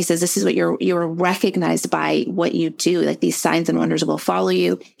 And he says, this is what you're recognized by what you do. Like these signs and wonders will follow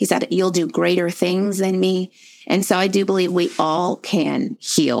you. He said, you'll do greater things than me. And so I do believe we all can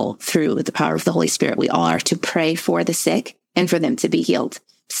heal through the power of the Holy Spirit. We all are to pray for the sick and for them to be healed.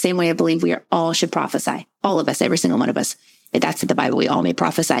 Same way I believe we all should prophesy. All of us, every single one of us. That's in the Bible. We all may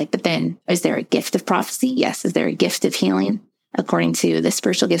prophesy. But then is there a gift of prophecy? Yes. Is there a gift of healing? According to the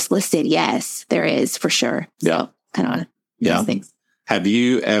spiritual gifts listed, yes, there is for sure. Yeah. So kind of things. Have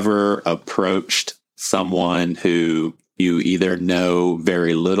you ever approached someone who you either know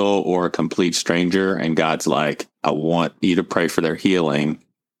very little or a complete stranger, and God's like, I want you to pray for their healing,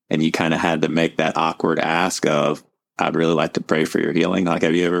 and you kind of had to make that awkward ask of, I'd really like to pray for your healing. Like,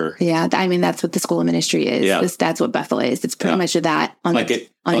 have you ever? Yeah. I mean, that's what the school of ministry is. Yeah. That's what Bethel is. It's pretty much that on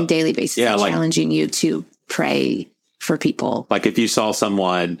a daily basis, challenging you to pray for people. Like if you saw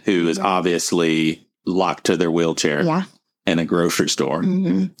someone who is obviously locked to their wheelchair in a grocery store,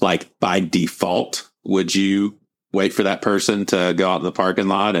 like by default, would you wait for that person to go out in the parking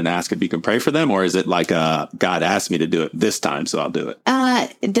lot and ask if you can pray for them? Or is it like, God asked me to do it this time, so I'll do it?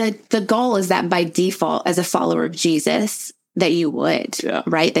 The goal is that by default, as a follower of Jesus, that you would,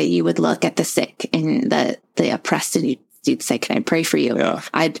 right? That you would look at the sick and the oppressed and you'd say, can I pray for you? Yeah.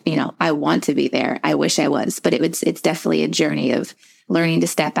 I want to be there. I wish I was, but it's definitely a journey of learning to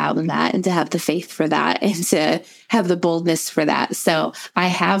step out in that and to have the faith for that and to have the boldness for that. So I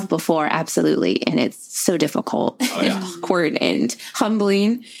have before, absolutely. And it's so difficult and awkward and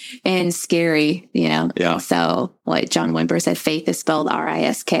humbling and scary, Yeah. So what John Wimber said, faith is spelled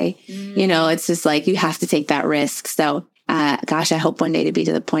RISK. It's just like, you have to take that risk. So I hope one day to be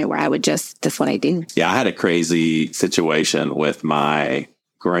to the point where I would that's what I do. Yeah. I had a crazy situation with my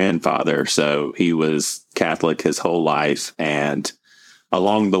grandfather. So he was Catholic his whole life, and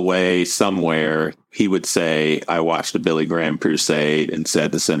along the way, somewhere, he would say, I watched a Billy Graham crusade and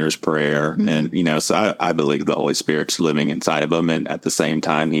said the sinner's prayer. Mm-hmm. And, so I believe the Holy Spirit's living inside of him. And at the same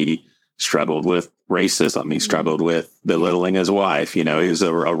time, he struggled with racism. He struggled with belittling his wife. He was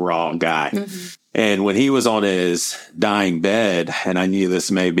a raw guy. Mm-hmm. And when he was on his dying bed, and I knew this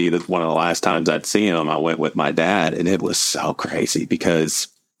may be one of the last times I'd see him, I went with my dad, and it was so crazy because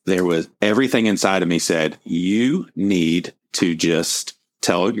there was everything inside of me said, you need to just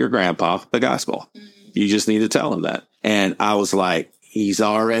tell your grandpa the gospel. You just need to tell him that. And I was like, he's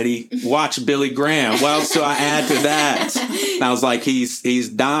already watched Billy Graham. Well, so I add to that. And I was like, he's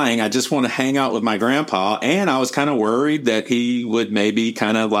dying. I just want to hang out with my grandpa. And I was kind of worried that he would maybe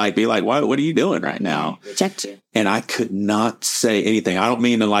kind of like be like, what are you doing right now? Reject you. And I could not say anything. I don't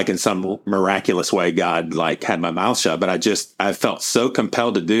mean to like in some miraculous way God like had my mouth shut, but I felt so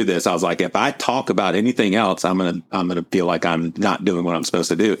compelled to do this. I was like, if I talk about anything else, I'm gonna feel like I'm not doing what I'm supposed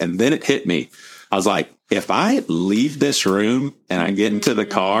to do. And then it hit me. I was like, if I leave this room and I get into the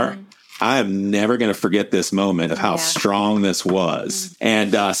car, I am never going to forget this moment of how strong this was.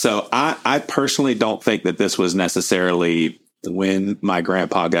 And so I personally don't think that this was necessarily when my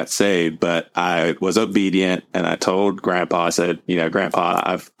grandpa got saved, but I was obedient and I told Grandpa, I said,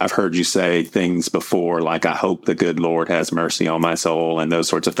 Grandpa, I've heard you say things before, like, I hope the good Lord has mercy on my soul and those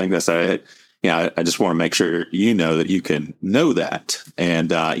sorts of things. I said, I just want to make sure you know that you can know that.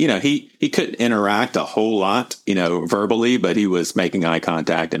 And, he couldn't interact a whole lot, verbally, but he was making eye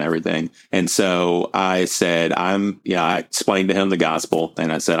contact and everything. And so I said, I explained to him the gospel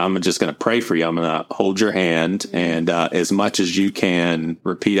and I said, I'm just going to pray for you. I'm going to hold your hand and, as much as you can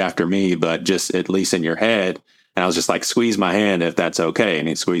repeat after me, but just at least in your head. And I was just like, squeeze my hand if that's okay. And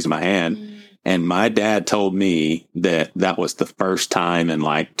he squeezed my hand. And my dad told me that was the first time in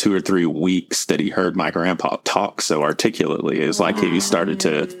like 2 or 3 weeks that he heard my grandpa talk so articulately. It was like he started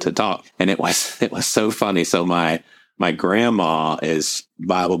to talk. And it was so funny. So my grandma is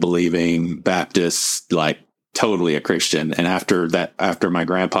Bible believing Baptist, like totally a Christian. And after my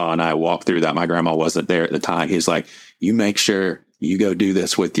grandpa and I walked through that, my grandma wasn't there at the time. He's like, you make sure you go do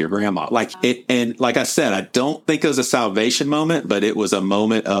this with your grandma. Like it, and like I said, I don't think it was a salvation moment, but it was a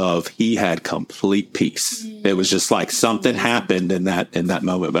moment of he had complete peace. It was just like something happened in that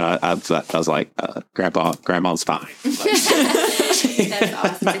moment. But I was like, grandma's fine. That's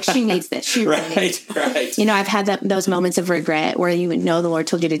awesome. She needs this. She right. I've had those moments of regret where the Lord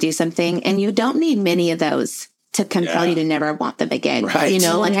told you to do something, and you don't need many of those to compel you to never want them again. Right.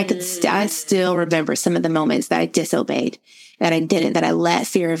 I still remember some of the moments that I disobeyed, that I didn't, that I let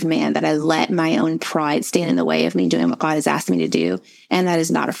fear of man, that I let my own pride stand in the way of me doing what God has asked me to do. And that is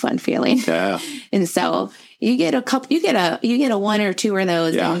not a fun feeling. Yeah. And so you get a 1 or 2 of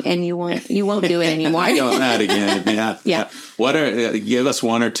those and you won't do it anymore. I don't that again. Yeah. Give us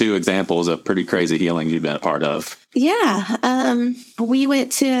 1 or 2 examples of pretty crazy healing you've been a part of. Yeah. We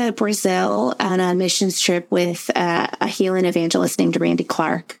went to Brazil on a missions trip with a healing evangelist named Randy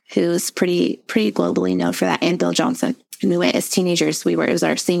Clark, who's pretty globally known for that, and Bill Johnson. And we went as teenagers. It was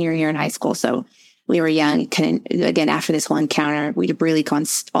our senior year in high school, so we were young. Again, after this one encounter, we'd really gone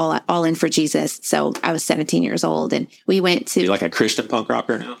all in for Jesus. So I was 17 years old, and we went to... You're like a Christian punk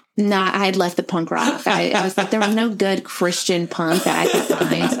rocker now? No, I had left the punk rock. There was no good Christian punk that I could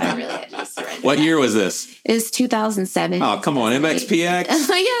find, so I really had to surrender. What year was this? It was 2007. Oh, come on, MXPX? Yeah,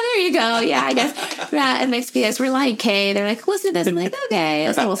 there you go. Yeah, I guess. Yeah, MXPX. We're like, okay. They're like, listen to this. I'm like, okay.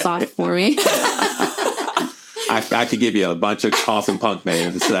 It's a little soft for me. I could give you a bunch of awesome punk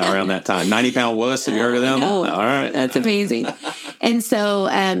names around that time. 90 Pound Wuss, have you heard of them? Oh, all right. That's amazing. And so,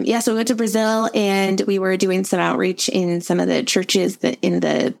 so we went to Brazil and we were doing some outreach in some of the churches in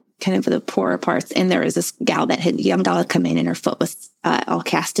the kind of the poorer parts. And there was this young gal had come in and her foot was all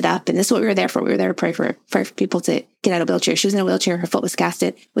casted up. And this is what we were there for. We were there to pray for people to get out of a wheelchair. She was in a wheelchair. Her foot was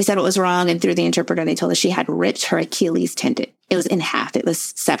casted. We said what was wrong. And through the interpreter, they told us she had ripped her Achilles tendon. It was in half. It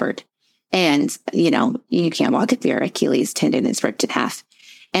was severed. And, you can't walk if your Achilles tendon is ripped in half.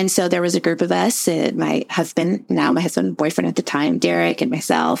 And so there was a group of us, my husband, boyfriend at the time, Derek, and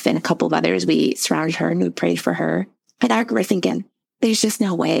myself, and a couple of others. We surrounded her and we prayed for her. And I was thinking, there's just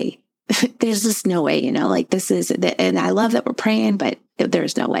no way. There's just no way, and I love that we're praying, but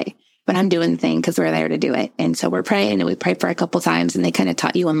there's no way. But I'm doing the thing because we're there to do it. And so we're praying, and we prayed for a couple times, and they kind of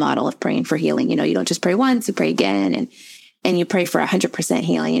taught you a model of praying for healing. You don't just pray once, you pray again, and you pray for 100%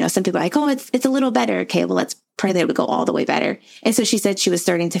 healing. Some people are like, oh, it's a little better. Okay, well, let's pray that it would go all the way better. And so she said she was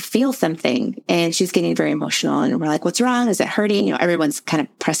starting to feel something, and she's getting very emotional. And we're like, what's wrong? Is it hurting? Everyone's kind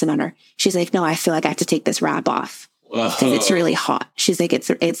of pressing on her. She's like, no, I feel like I have to take this wrap off because it's really hot. She's like,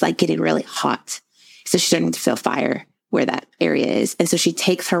 it's like getting really hot. So she's starting to feel fire where that area is. And so she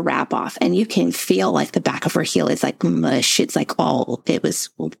takes her wrap off, and you can feel like the back of her heel is like mush. It's like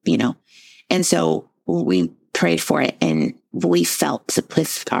and so we prayed for it, and we felt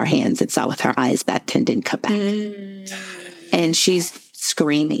with our hands and saw with our eyes that tendon come back. And she's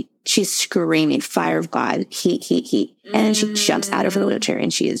screaming, fire of God, heat. And then she jumps out of her wheelchair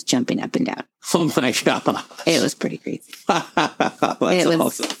and she is jumping up and down. Oh my God. It was pretty crazy.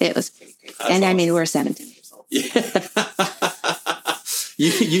 Awesome. It was pretty crazy. And awesome. We're 17 years old.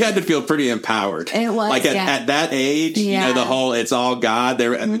 You had to feel pretty empowered. It was like at that age, the whole it's all God.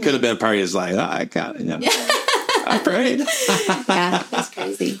 There could have been parties like, I got it. I prayed. Yeah, that's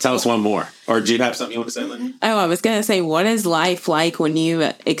crazy. Tell us one more. Or do you have something you want to say, Lynn? Oh, I was going to say, what is life like when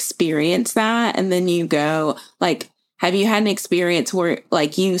you experience that and then you go, have you had an experience where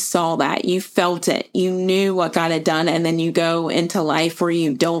you saw that, you felt it, you knew what God had done, and then you go into life where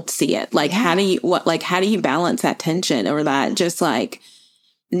you don't see it? How do you balance that tension, or that just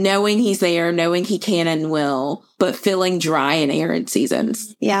knowing he's there, knowing he can and will, but feeling dry in arid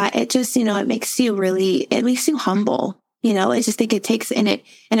seasons? Yeah, it just, it makes you humble. I just think it takes, and it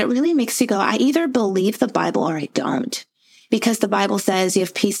really makes you go, I either believe the Bible or I don't. because the Bible says you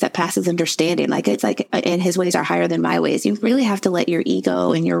have peace that passes understanding. Like, it's like, and his ways are higher than my ways. You really have to let your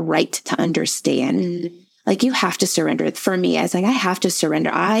ego and your right to understand. Like, you have to surrender. For me, I was like, I have to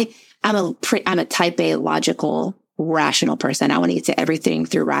surrender. I'm a type A logical, rational person. I want to get to everything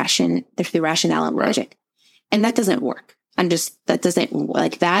through rationale and logic. And that doesn't work. That doesn't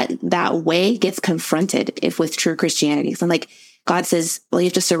like that way gets confronted with true Christianity. So like, God says, well, you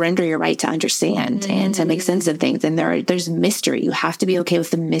have to surrender your right to understand and to make sense of things. And there's mystery. You have to be okay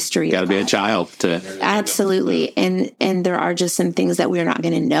with the mystery. You got to be a child to. Absolutely. And there are just some things that we're not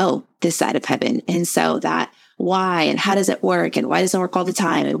going to know this side of heaven. And so that why and how does it work and why doesn't it work all the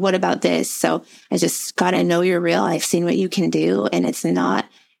time? And what about this? So I just got to know you're real. I've seen what you can do. And it's not,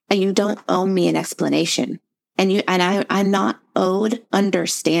 and you don't owe me an explanation. I'm not owed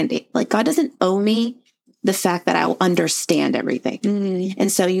understanding. Like, God doesn't owe me the fact that I'll understand everything.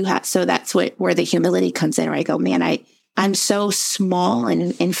 And so that's where the humility comes in, where I go, man, I'm so small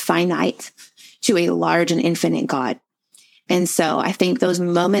and finite to a large and infinite God. And so I think those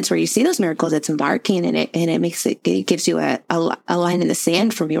moments where you see those miracles, it's marking and it gives you a line in the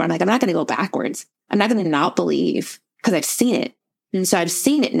sand for me where I'm like, I'm not going to go backwards. I'm not going to not believe because I've seen it. And so I've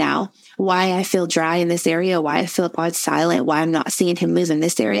seen it now, why I feel dry in this area, why I feel God silent, why I'm not seeing him move in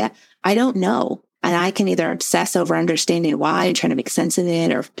this area. I don't know. And I can either obsess over understanding why and trying to make sense of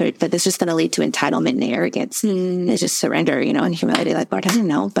it, but this is going to lead to entitlement and arrogance. It's just surrender, and humility. Like, Lord, I don't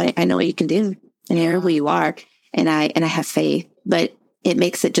know, but I know what you can do, and I know who you are, and I have faith. But it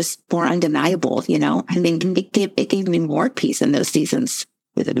makes it just more undeniable, I mean, it gave me more peace in those seasons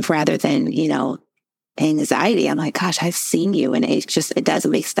rather than anxiety. I'm like, gosh, I've seen you, and it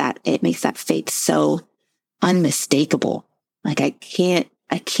makes that faith so unmistakable. Like, I can't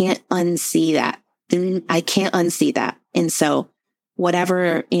unsee that. I can't unsee that. And so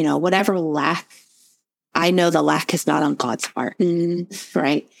whatever lack, I know the lack is not on God's part,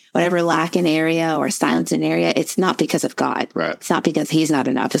 right? Whatever lack in area or silence in area, it's not because of God. Right. It's not because he's not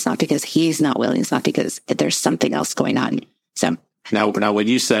enough. It's not because he's not willing. It's not because there's something else going on. So now when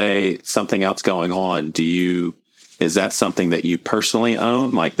you say something else going on, is that something that you personally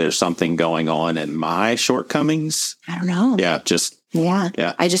own? Like, there's something going on in my shortcomings? I don't know.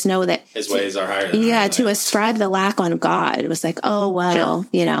 Yeah. I just know that his ways are higher than mine. To ascribe the lack on God, it was like, oh, well,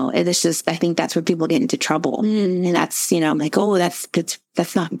 it's just, I think that's where people get into trouble. And that's, I'm like, oh,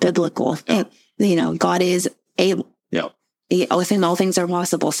 that's not biblical. Yeah. And, God is able. Yeah. Within all things are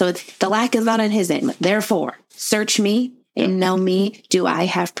possible. So the lack is not on his end. Therefore, search me and know me. Do I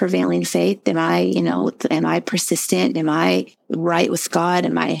have prevailing faith? Am I persistent? Am I right with God?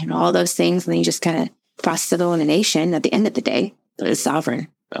 Am I all those things? And then you just kind of process of elimination at the end of the day. Is sovereign.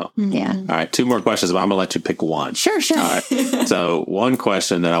 Oh. Yeah. All right. 2 more questions, but I'm going to let you pick one. Sure. All right. So one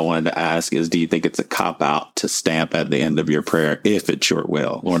question that I wanted to ask is, do you think it's a cop-out to stamp at the end of your prayer, if it's your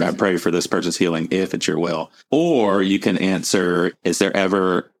will? Lord, I pray for this person's healing, if it's your will. Or you can answer, is there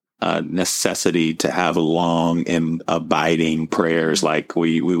ever a necessity to have long and abiding prayers, like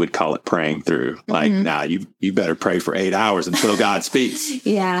we would call it praying through? Like, you better pray for 8 hours until God speaks.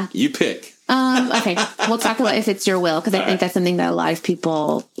 Yeah. You pick. Okay, we'll talk about if it's your will, because I think that's something that a lot of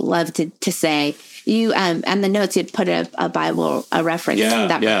people love to say. You and the notes, you'd put a Bible reference.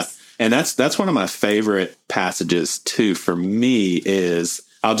 Yeah. Verse. And that's one of my favorite passages too. For me, is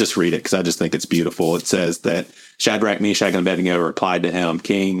I'll just read it because I just think it's beautiful. It says that Shadrach, Meshach, and Abednego replied to him,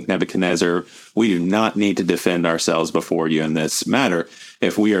 King Nebuchadnezzar, we do not need to defend ourselves before you in this matter.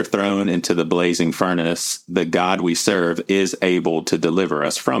 If we are thrown into the blazing furnace, the God we serve is able to deliver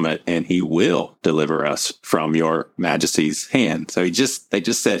us from it, and he will deliver us from your majesty's hand. So they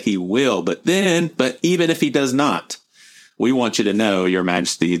just said he will, but even if he does not, we want you to know, your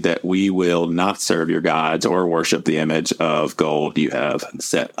majesty, that we will not serve your gods or worship the image of gold you have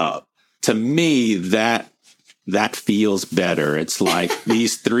set up. To me, that feels better. It's like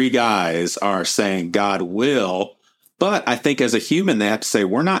these 3 guys are saying God will, but I think as a human, they have to say,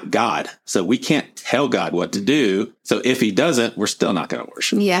 we're not God, so we can't tell God what to do. So if he doesn't, we're still not going to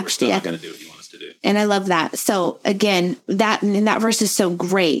worship. Yeah. We're still not going to do what he wants to do. And I love that. So again, that verse is so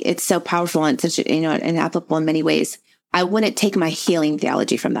great. It's so powerful and such, and applicable in many ways. I wouldn't take my healing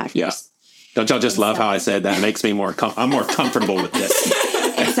theology from that verse. Yeah. Don't y'all just love how I said that? It makes me I'm more comfortable with this.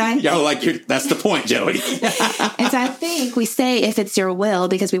 Y'all that's the point, Joey. And so I think we say, if it's your will,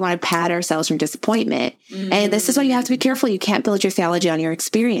 because we want to pad ourselves from disappointment. And this is why you have to be careful. You can't build your theology on your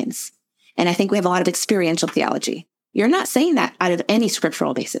experience. And I think we have a lot of experiential theology. You're not saying that out of any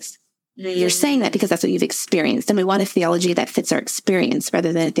scriptural basis. You're saying that because that's what you've experienced. And we want a theology that fits our experience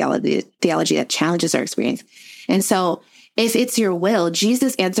rather than a theology that challenges our experience. And so if it's your will,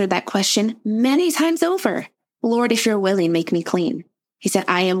 Jesus answered that question many times over. Lord, if you're willing, make me clean. He said,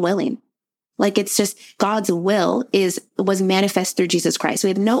 I am willing. Like, it's just God's will was manifest through Jesus Christ. We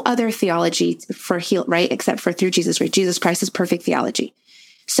have no other theology for heal, right? Except for through Jesus Christ. Jesus Christ is perfect theology.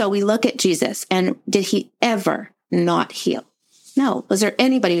 So we look at Jesus, and did he ever not heal? No. Was there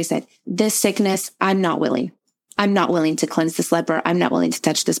anybody who said, this sickness, I'm not willing. I'm not willing to cleanse this leper. I'm not willing to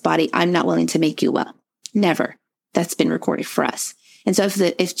touch this body. I'm not willing to make you well. Never. That's been recorded for us. And so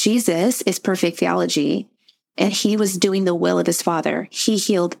if Jesus is perfect theology, and he was doing the will of his Father, he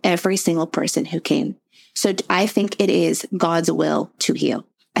healed every single person who came. So I think it is God's will to heal.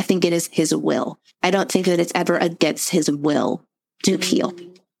 I think it is his will. I don't think that it's ever against his will to heal.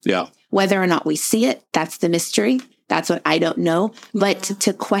 Yeah. Whether or not we see it, that's the mystery. That's what I don't know. But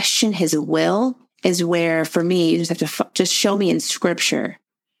to question his will is where, for me, you just have to just show me in scripture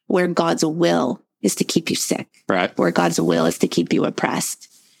where God's will is to keep you sick. Right. Where God's will is to keep you oppressed,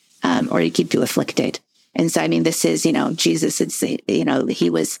 or to keep you afflicted. And so, I mean, this is, Jesus, he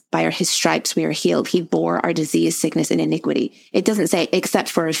was, by his stripes, we are healed. He bore our disease, sickness, and iniquity. It doesn't say, except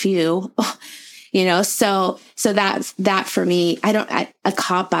for a few, so that for me, a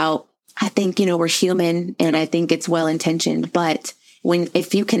cop out, I think, we're human, and I think it's well-intentioned, but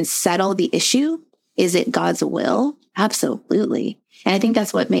if you can settle the issue, is it God's will? Absolutely. And I think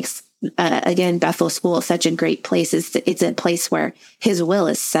that's what makes, again, Bethel School such a great place. It's a place where his will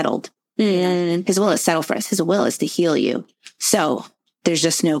is settled. And his will is settled for us. His will is to heal you. So there's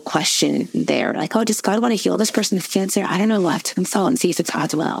just no question there. Like, oh, does God want to heal this person with cancer? I don't know. We'll have to consult and see if it's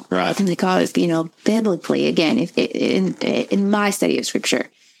God's will. Right. And because, biblically, again, in my study of scripture,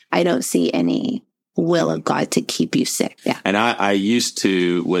 I don't see any will of God to keep you sick. Yeah. And I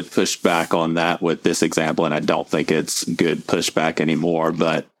would push back on that with this example, and I don't think it's good pushback anymore,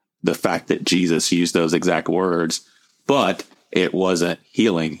 but the fact that Jesus used those exact words, but it wasn't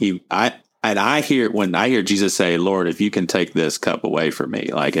healing. When I hear Jesus say, Lord, if you can take this cup away from me,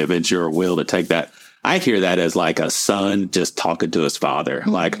 like if it's your will to take that, I hear that as like a son just talking to his father.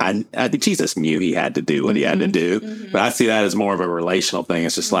 Mm-hmm. Like I think Jesus knew he had to do what he had to do, but I see that as more of a relational thing.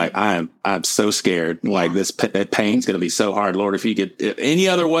 It's just like, I'm so scared. Yeah. Like that pain's going to be so hard. Lord, if you get any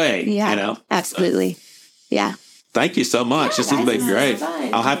other way, absolutely. Yeah. Thank you so much. This has been great.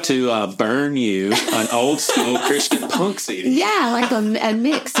 I'll have to burn you an old school Christian punk CD. Yeah, like a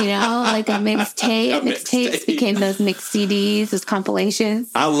mix, like a mixtape. Mixtapes became those mixed CDs, those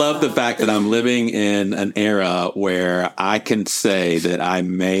compilations. I love the fact that I'm living in an era where I can say that I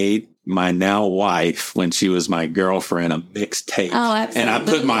made my now wife, when she was my girlfriend, a mixtape. Oh, absolutely. And I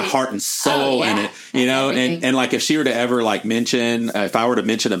put my heart and soul in it, and like if she were to ever like mention, if I were to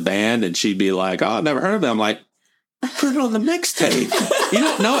mention a band and she'd be like, oh, I've never heard of them. I'm like, put it on the mixtape. You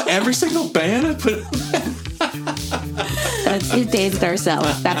don't know every single band I put. That's his days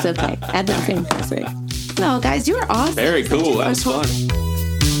ourselves. That's okay. That's fantastic. No, guys, you were awesome. Very cool. That was fun.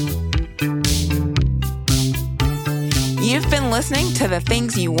 You've been listening to the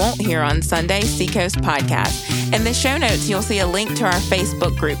Things You Won't Hear on Sunday Seacoast podcast. In the show notes, you'll see a link to our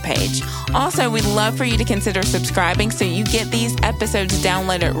Facebook group page. Also, we'd love for you to consider subscribing so you get these episodes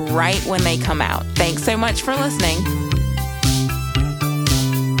downloaded right when they come out. Thanks so much for listening.